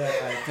 okay,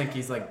 I think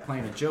he's like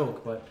playing a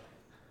joke, but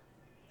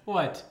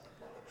What?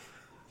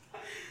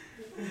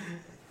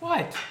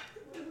 What?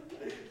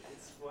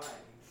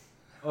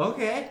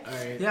 okay.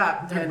 Alright.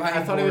 Yeah, They're and I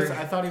buying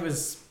thought he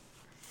was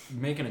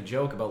making a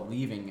joke about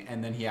leaving,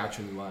 and then he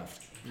actually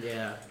left.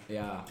 Yeah.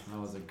 Yeah, that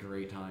was a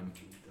great time.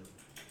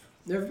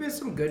 There have been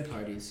some good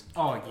parties.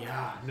 Oh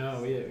yeah.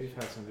 No, we've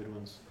had some good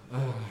ones.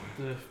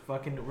 The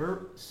fucking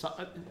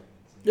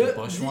The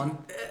Bush one?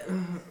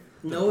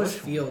 Noah's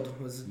Bush one.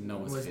 Field was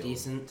Noah's was Field.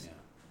 decent.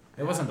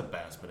 Yeah. It wasn't the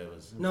best, but it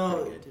was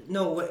No, pretty good.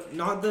 no, what,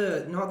 not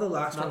the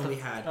last Not one the- we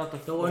had. not The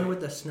the one fire.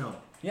 with the snow.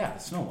 Yeah, the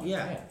snow one.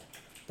 Yeah. Yeah.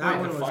 That Wait,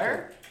 one the was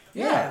fire? good.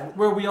 Yeah.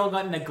 where we all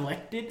got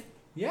neglected.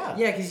 Yeah.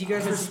 Yeah, because you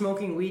guys were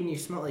smoking weed and you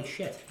smelled like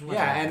shit.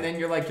 Yeah, and then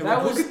you're like,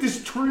 That was- look at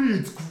this tree,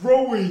 it's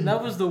growing.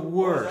 That was the Oh, is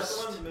worst.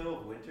 that the one in the middle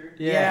of winter?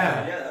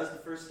 Yeah. Yeah, that was the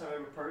first time I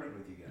ever partied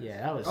with you guys.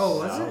 Yeah, that was. Oh,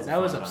 was it? That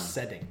was Fun.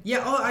 upsetting.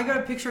 Yeah, oh, I got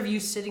a picture of you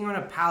sitting on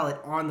a pallet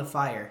on the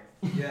fire.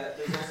 Yeah,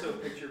 there's also a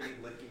picture of me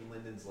licking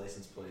Lyndon's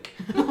license plate.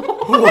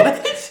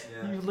 What?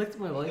 Yeah. You licked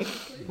my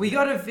life. We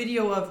got a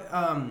video of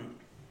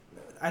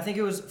I think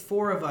it was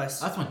 4 of us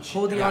That's when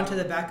holding on to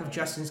the back of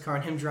Justin's car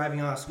and him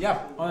driving us. Yeah.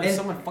 Oh, And-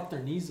 someone fucked their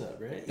knees up,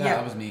 right? Yeah,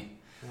 that was me.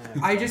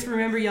 I just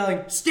remember yelling,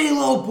 "Stay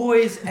low,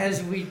 boys!"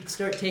 as we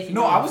start taking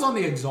No, off. I was on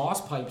the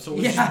exhaust pipe, so it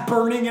was Yeah. just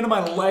burning into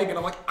my leg, and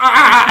I'm like,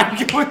 ah!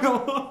 I'm going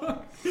along.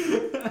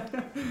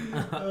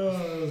 That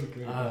was a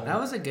good one. That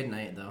was a good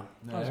night, though.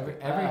 No,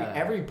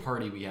 every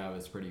party we have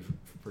is pretty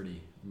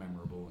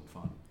memorable and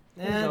fun.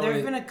 Yeah,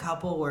 there's been a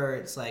couple where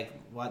it's like,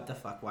 what the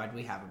fuck? Why'd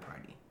we have a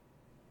party?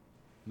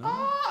 No,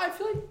 I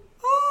feel like.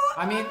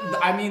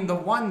 I mean, the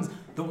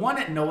one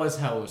at Noah's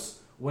house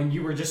when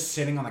you were just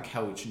sitting on the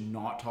couch,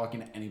 not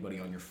talking to anybody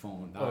on your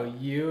phone. Oh,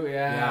 you?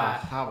 Yeah,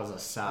 that was a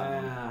sad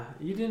one. Yeah,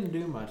 you didn't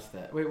do much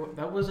that. Wait,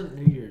 that wasn't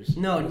New Year's.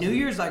 No, New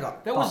Year's I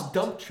got That was fucked.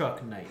 dump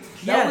truck night.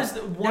 Yeah, That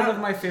was one of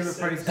my favorite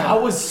parties.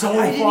 That was so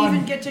I fun. didn't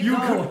even get to you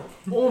go.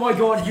 Oh my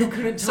god, you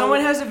couldn't tell.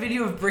 Someone has a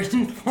video of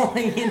Brayden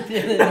falling into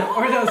the...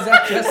 Or no, is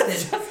that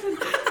Justin?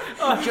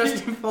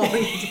 Justin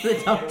falling into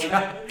the dump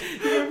truck.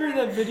 You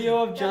remember that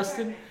video of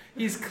Justin?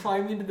 He's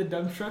climbing into the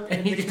dump truck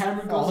and he the just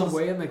camera falls. goes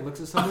away and like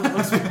looks at someone and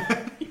looks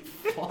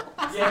Oh,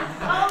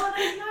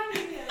 that's not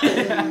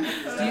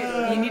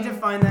even You need to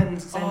find that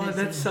and send Oh, it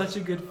that's to such a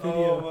good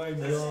video. my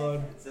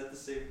Is that the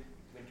same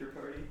winter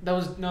party? That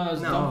was No,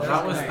 dump that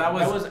truck was- night. that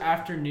was- that was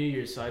after New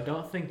Year's, so I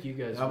don't think you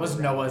guys. That was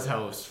were around. Noah's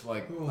house.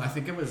 Like I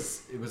think it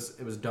was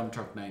dump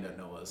truck night at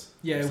Noah's.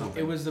 Yeah, or it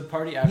something. was the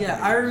party after. Yeah,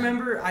 New I Year's.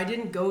 remember I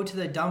didn't go to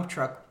the dump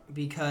truck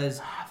because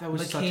That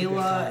was such a good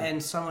Michaela time.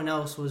 and someone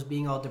else was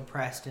being all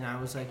depressed, and I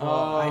was like, well,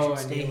 Oh, I should and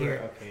stay you were-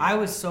 here. okay. I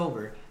was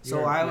sober, so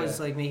You're- I was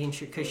yeah. like making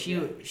sure, because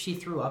she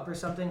threw up or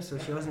something, so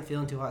she wasn't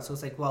feeling too hot. So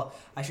it's like, well,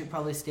 I should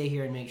probably stay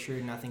here and make sure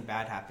nothing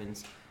bad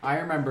happens. I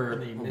remember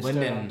And then you missed out on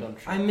Lyndon. dump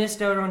truck. I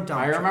missed out on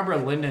dump I truck. remember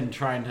Lyndon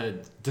trying to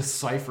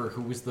decipher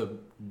who was the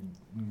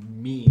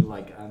me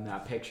like on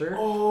that picture.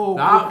 Oh,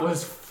 that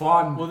was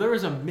fun. Well, there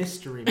was a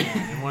mystery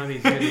man in one of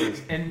these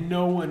videos, and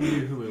no one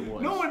knew who it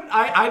was. No one.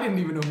 I didn't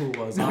even know who it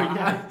was. No,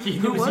 yeah.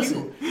 Who was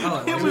you. it?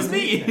 Oh, It was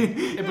me.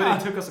 Yeah,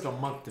 but it took us like a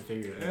month to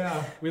figure it out.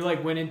 Yeah. We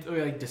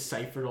like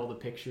deciphered all the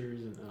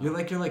pictures and. You're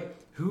like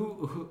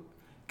who?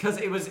 Because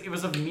it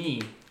was of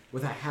me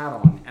with a hat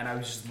on, and I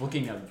was just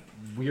looking a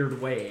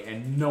weird way,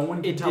 and no one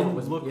could It tell didn't it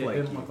was look it like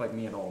didn't you. look like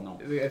me at all. No.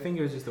 I think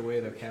it was just the way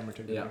the camera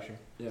took the Yeah. picture.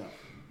 Yeah.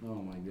 Oh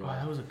my Oh,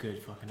 god. that was a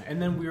good fucking night.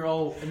 And then we were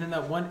all, and then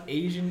that one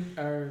Asian,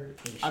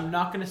 I'm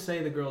not gonna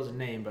say the girl's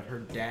name, but her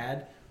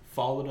dad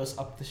followed us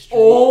up the street.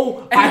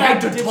 Oh, And I then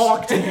had to ditched-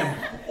 talk to him.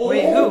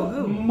 Wait, Oh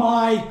who?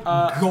 My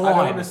I don't god.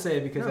 want to say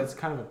it because that's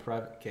kind of a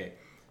private. Okay.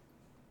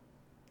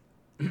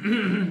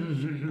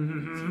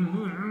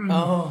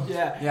 Oh.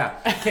 Yeah.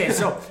 Yeah. Okay,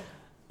 so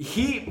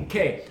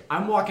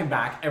I'm walking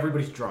back,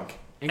 everybody's drunk.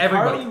 And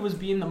Everybody. Carly was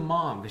being the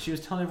mom because she was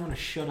telling everyone to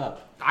shut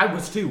up. I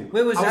was too.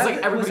 Wait, was I that, like,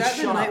 was everybody that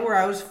the shut night up. where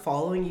I was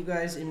following you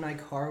guys in my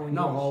car when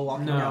No. you were all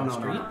walking No, down the no,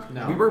 street?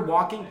 no. We were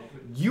walking.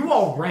 You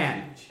all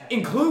ran,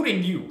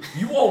 including you.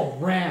 You all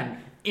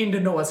ran into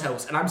Noah's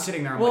house, and I'm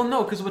sitting there. I'm Well, like,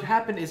 no, because what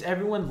happened is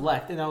everyone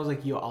left, and I was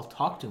like, "Yo, I'll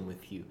talk to him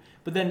with you."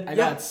 But then I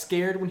Yeah. got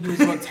scared when he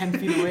was about 10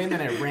 feet away, and then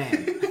I ran.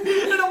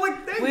 and I'm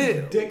like, thanks,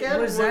 Wait, dickhead.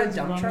 was that Words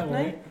dump run truck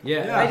away. night?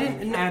 Yeah. I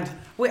didn't. And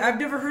Wait, I've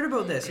never heard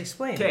about this.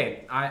 Explain.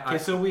 okay, Okay,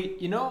 so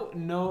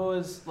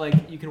Noah's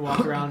like you can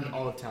walk around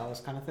all of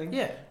Taos kind of thing.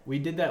 Yeah. We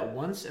did that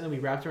once, and then we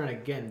wrapped around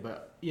again.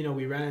 But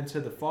we ran into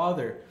the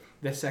father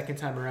the second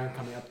time around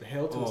coming up the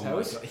hill to his oh my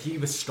house, God, he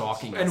was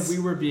stalking and us. we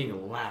were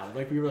being loud,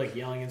 like we were like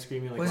yelling and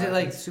screaming. Like Was it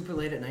laughing. like super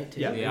late at night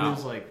too? Yeah, Yeah. it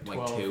was like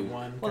 12, 2.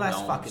 1. Well, that's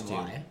No, fucking it's two.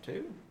 why.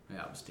 2.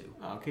 Yeah, it was 2.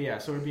 Oh, okay, yeah.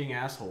 So we're being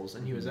assholes,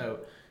 and he was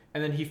out,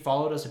 and then he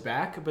followed us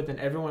back. But then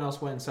everyone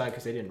else went inside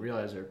because they didn't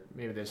realize, or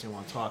maybe they just didn't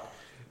want to talk.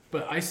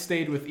 But I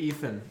stayed with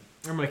Ethan.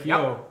 I'm like,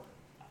 yo,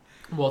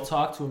 we'll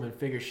talk to him and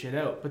figure shit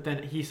out. But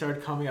then he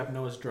started coming up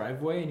Noah's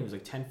driveway, and he was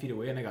like 10 feet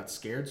away, and I got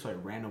scared, so I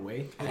ran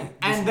away. And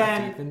I just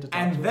left Ethan to talk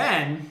to him.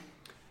 then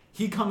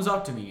he comes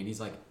up to me and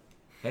he's like,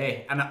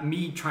 "Hey," and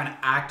me trying to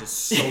act as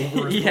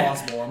sober as Yeah.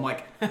 possible. I'm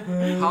like,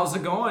 "How's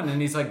it going?" And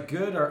he's like,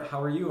 "Good. Or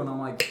how are you?" And I'm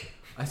like,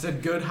 I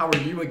said, "Good. How are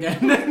you?"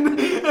 again.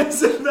 And I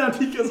said that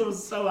because I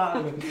was so out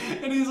of it.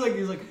 And he's like,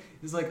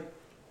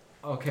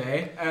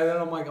 "Okay." And then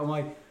I'm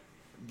like,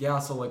 "Yeah.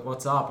 So like,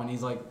 what's up?" And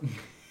he's like.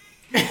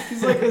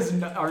 He's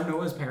like, are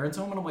Noah's parents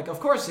home? And I'm like, of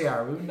course they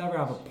are. We would never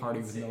have a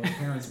party with Noah's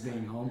parents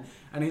being home.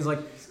 And he's like,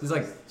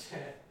 oh,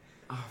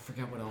 I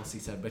forget what else he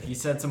said, but he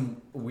said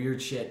some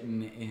weird shit,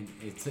 and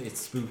it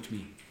spooked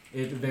me.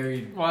 It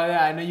very. Well,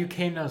 yeah, I know you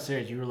came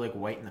downstairs. You were like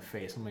white in the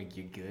face. I'm like,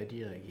 you good?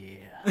 You're like,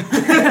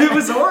 yeah. It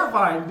was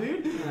horrifying,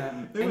 dude. It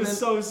And was then-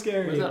 so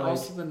scary. Was that like-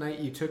 also the night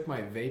you took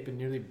my vape and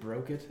nearly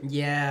broke it?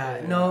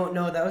 Yeah. No,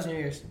 that was New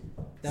Year's.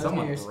 That was New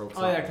Someone Year's. broke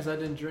Oh yeah, because I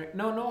didn't drink.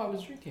 No, I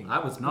was drinking. I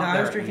was No, not I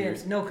there was at drinking. New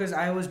Year's. No, because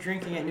I was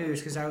drinking at New Year's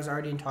because I was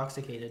already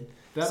intoxicated.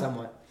 That-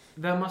 Somewhat.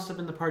 That must have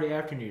been the party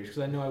after New Year's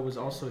because I know I was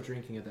also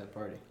drinking at that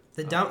party.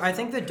 I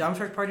think the dump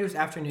truck party was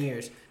after New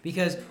Year's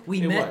because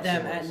we It met was,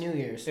 them it at was. New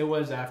Year's. It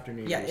was after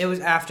New Year's. Yeah, it was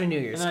after New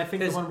Year's. And then I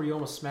think the 'Cause- one where you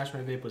almost smashed my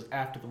vape was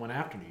after the one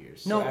after New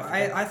Year's. No, So after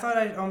that- I thought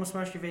I almost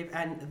smashed your vape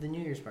at the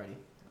New Year's party.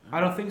 I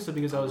don't think so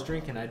because I was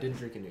drinking. I didn't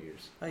drink at New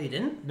Year's. Oh, you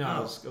didn't? No, Oh. I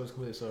was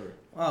completely sober.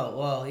 Oh,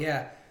 well,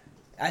 yeah.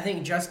 I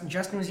think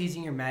Justin was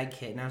using your mag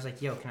kit, and I was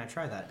like, "Yo, can I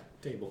try that?"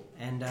 Table.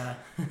 And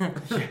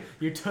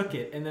You took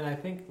it, and then I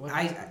think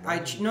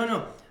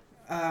no.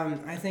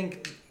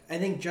 I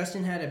think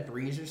Justin had a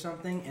breeze or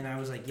something, and I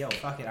was like, "Yo,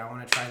 fuck it, I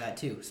want to try that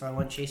too." So I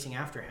went chasing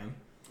after him,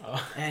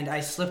 and I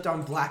slipped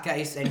on black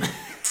ice, and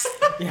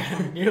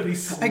nearly I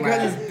slapped. got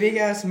this big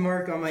ass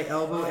mark on my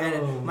elbow,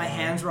 and my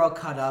hands were all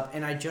cut up,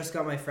 and I just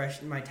got my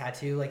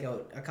tattoo like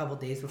a couple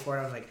days before,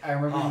 and I was like, I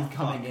remember "Oh, you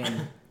coming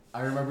in.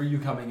 I remember you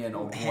coming in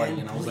all bloody,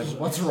 and I was like,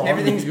 bleeding. "What's wrong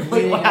Everything's with you?"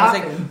 bleeding. What I was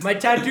happened? like, "My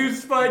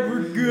tattoo's fine,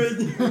 we're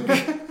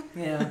good."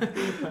 Yeah.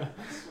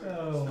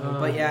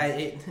 But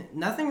yeah,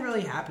 nothing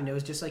really happened. It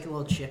was just like a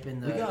little chip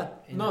in the. We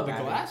got- in No, the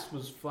battery. glass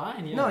was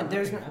fine. Yeah. No,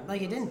 there's nothing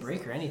like it didn't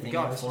break or anything. We It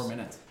got was 4 just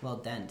minutes. a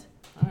little dent.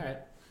 All right.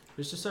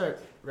 Just to start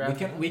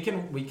wrapping. We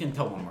can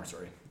tell one more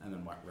story and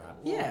then wrap.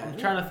 Yeah. I'm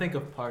trying to think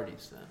of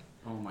parties then.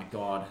 Oh my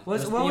god. What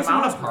was Just the the most-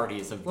 amount of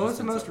parties have What was just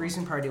the been most so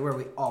recent party where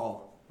we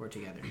all were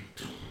together?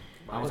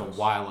 That was a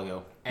while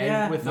ago. And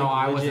Yeah. with No, like,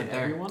 I legit wasn't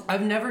there. everyone.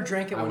 I've never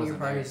drank at I one of your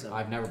wasn't there. parties though.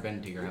 I've never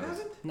been to your house.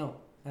 No,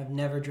 I've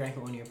never drank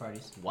at one of your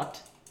parties.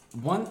 What?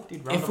 If round we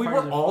the were parties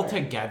are all fire.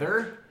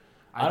 together,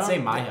 I I'd don't- say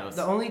my house.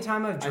 The only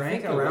time I've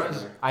drank it around.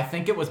 was. I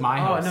think it was my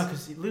Oh house. no,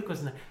 because Luke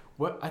wasn't there.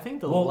 What? I think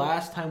the Well-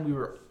 last time we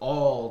were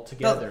all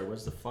together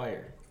was the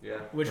fire, Yeah.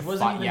 which The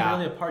wasn't fi- even yeah.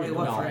 really a party. Wait, No,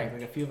 what we fire? drank.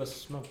 Like a few of us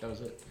smoked. That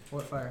was it.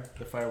 What fire?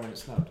 The fire when it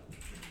snowed.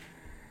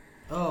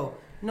 Oh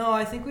no,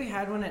 I think we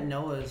had one at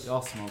Noah's. We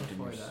all smoked in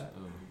Before yours. that.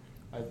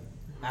 Oh.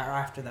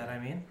 After that, I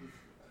mean,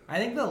 I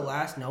think the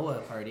last Noah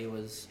party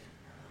was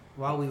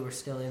while we were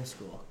still in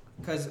school.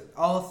 Because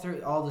all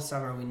the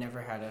summer we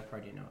never had a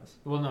party at Noah's.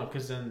 Well, no,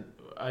 because then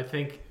I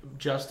think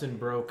Justin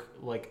broke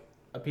like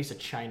a piece of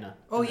china.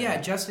 Oh And then-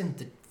 yeah, Justin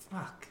did.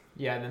 Fuck.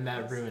 Yeah, and then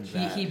that ruined He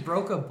that. he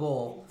broke a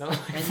bowl. That was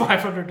like and-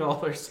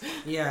 $500.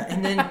 Yeah,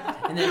 and then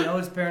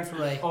Noah's parents were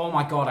like, Oh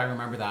my god, I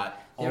remember that.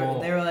 they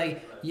were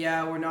like,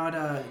 yeah, we're not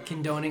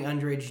condoning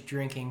underage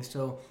drinking,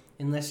 so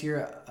unless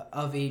you're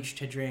of age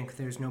to drink,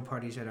 there's no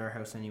parties at our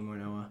house anymore,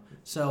 Noah.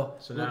 So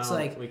looks now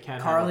like we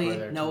can't Carly, have a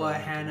brother Noah, to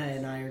Hannah,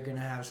 and I are gonna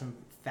have some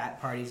fat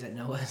parties at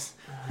Noah's.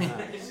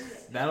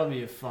 That'll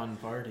be a fun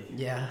party.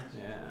 Yeah.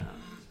 Yeah.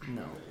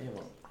 No, it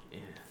won't. Yeah.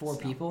 4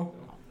 people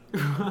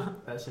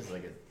That's just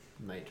like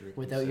a night drink.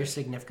 without your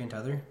significant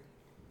other.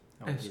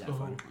 That would be that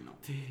fun.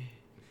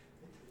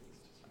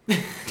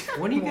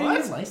 When are you getting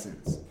your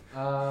license?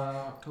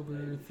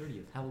 October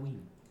 30th,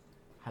 Halloween.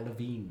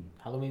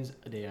 Halloween's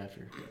a day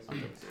after.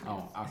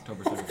 Oh,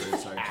 October 31st,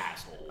 sorry.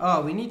 Asshole.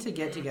 Oh, we need to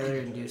get together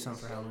and do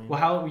something for Halloween. Well,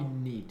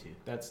 Halloween need to.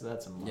 That's a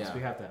must. Yeah.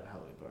 We have to have a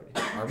Halloween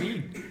party. Are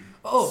we?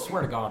 Oh,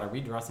 swear to God, are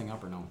we dressing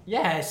up or no?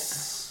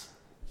 Yes.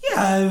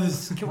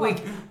 Yes.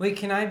 Wait.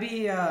 Can I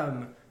be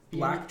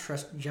Black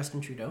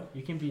Justin Trudeau?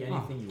 You can be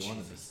anything you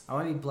want to be. I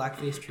want to be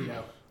blackface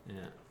Trudeau. Yeah.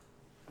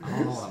 I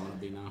don't know what I'm gonna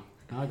be now.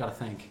 Now I gotta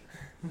think.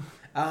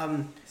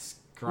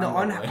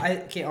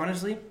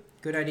 Honestly,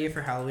 good idea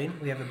for Halloween.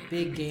 We have a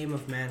big game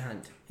of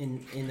Manhunt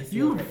in the You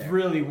field right there.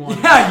 really want.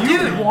 Yeah,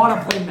 you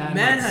want to play Manhunt?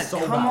 Manhunt,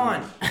 so come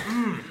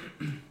bad.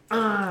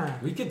 on.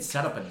 We could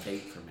set up a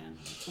date for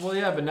Manhunt. Well,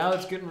 yeah, but now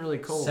it's getting really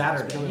cold.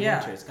 Saturday. It's really Yeah.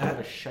 winter. It's kind of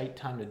a shite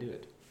time to do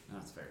it.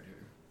 That's fair, dude.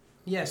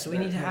 Yeah, so we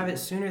need to have it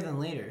sooner than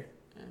later.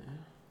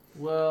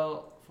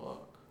 Well,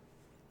 fuck.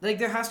 Like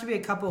there has to be a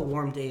couple of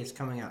warm days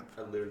coming up.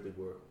 I literally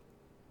work.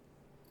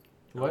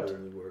 What? I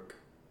literally work.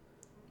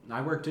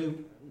 I work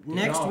too.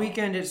 Next job.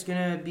 weekend it's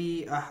gonna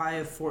be a high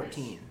of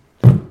 14.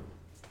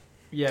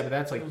 Yeah, but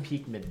that's like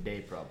peak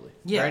midday probably.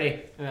 Yeah.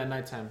 Ready? And at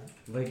nighttime.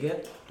 We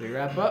good? Do we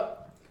wrap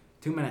up?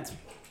 2 minutes.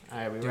 All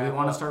right, Do we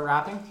want to start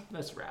rapping?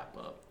 Let's wrap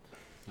up.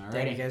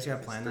 Dad, you guys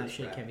gotta plan that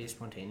shit. Can't be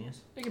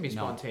spontaneous. It can be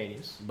No.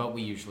 spontaneous. But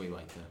we usually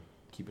like to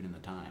keep it in the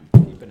time.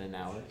 Keep it an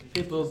hour.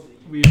 People,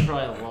 we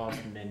probably lost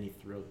many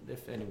through.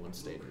 If anyone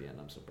stayed to the end,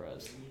 I'm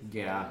surprised.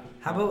 Yeah.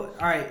 How about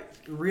alright,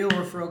 real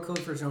referral code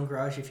for Zone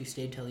Garage if you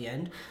stayed till the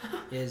end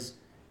is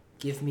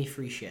give me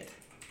free shit.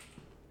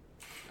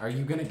 Are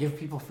you gonna give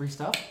people free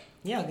stuff?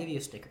 Yeah, I'll give you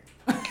a sticker.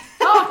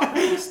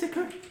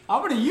 Sticker.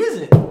 I'm gonna use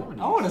it. I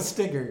want a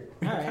sticker.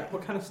 Alright.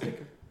 What kind of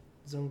sticker?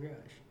 Zone Garage.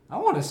 I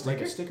want a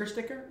Like sticker. a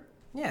sticker?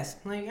 Yes,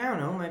 like I don't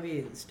know, maybe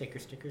a sticker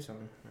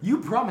something. You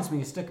promised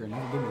me a sticker.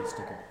 Now give me a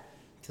sticker.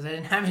 Because I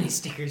didn't have any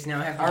stickers, now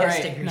I have to All get right.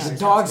 stickers. The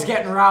dog's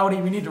getting rowdy.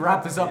 We need to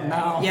wrap this up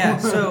now. Yeah,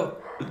 so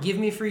give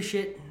me free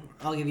shit,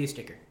 I'll give you a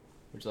sticker.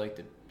 Would you like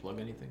to plug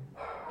anything?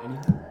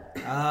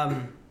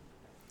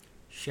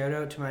 Shout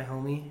out to my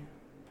homie.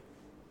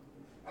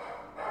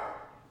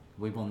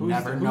 We will Who's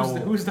never the- know. who's the-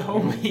 who's the We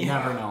will homie?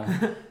 never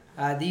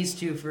know. These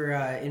two for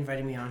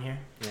inviting me on here.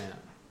 Yeah.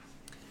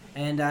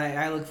 And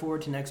I look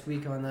forward to next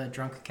week on the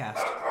Drunk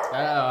Cast.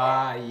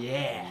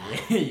 Yeah.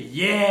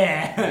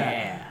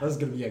 yeah. That's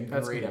gonna be a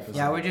That's great good. episode.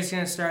 Yeah, we're just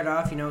gonna start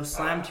off,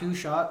 slam 2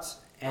 shots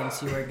and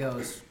see where it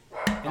goes.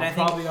 And I'll I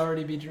think probably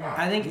already be drunk.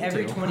 Me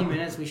every too. 20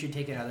 minutes we should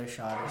take another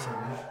shot or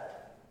something.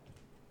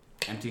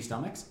 Empty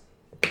stomachs.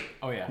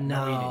 Oh yeah.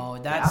 No,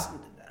 that's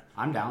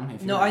I'm down.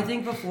 If No, you're I down.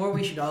 think before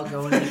we should all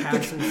go and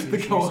have some sushi. The or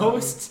something.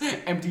 co-hosts,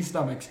 empty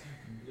stomachs,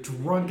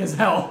 drunk as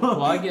hell.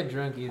 Well, I get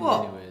drunk easily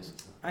Well- anyways.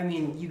 I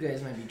mean, you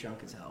guys might be drunk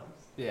as hell.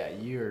 Yeah,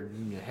 you're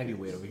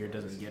heavyweight over here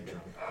doesn't get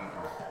drunk.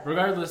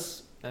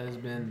 Regardless, that has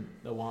been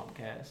the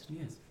Wompcast.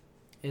 Yes.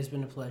 It's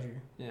been a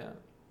pleasure. Yeah.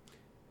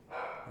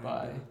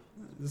 Bye.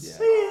 See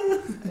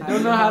I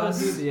don't know how to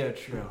do the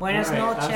outro. Buenas All right, noches.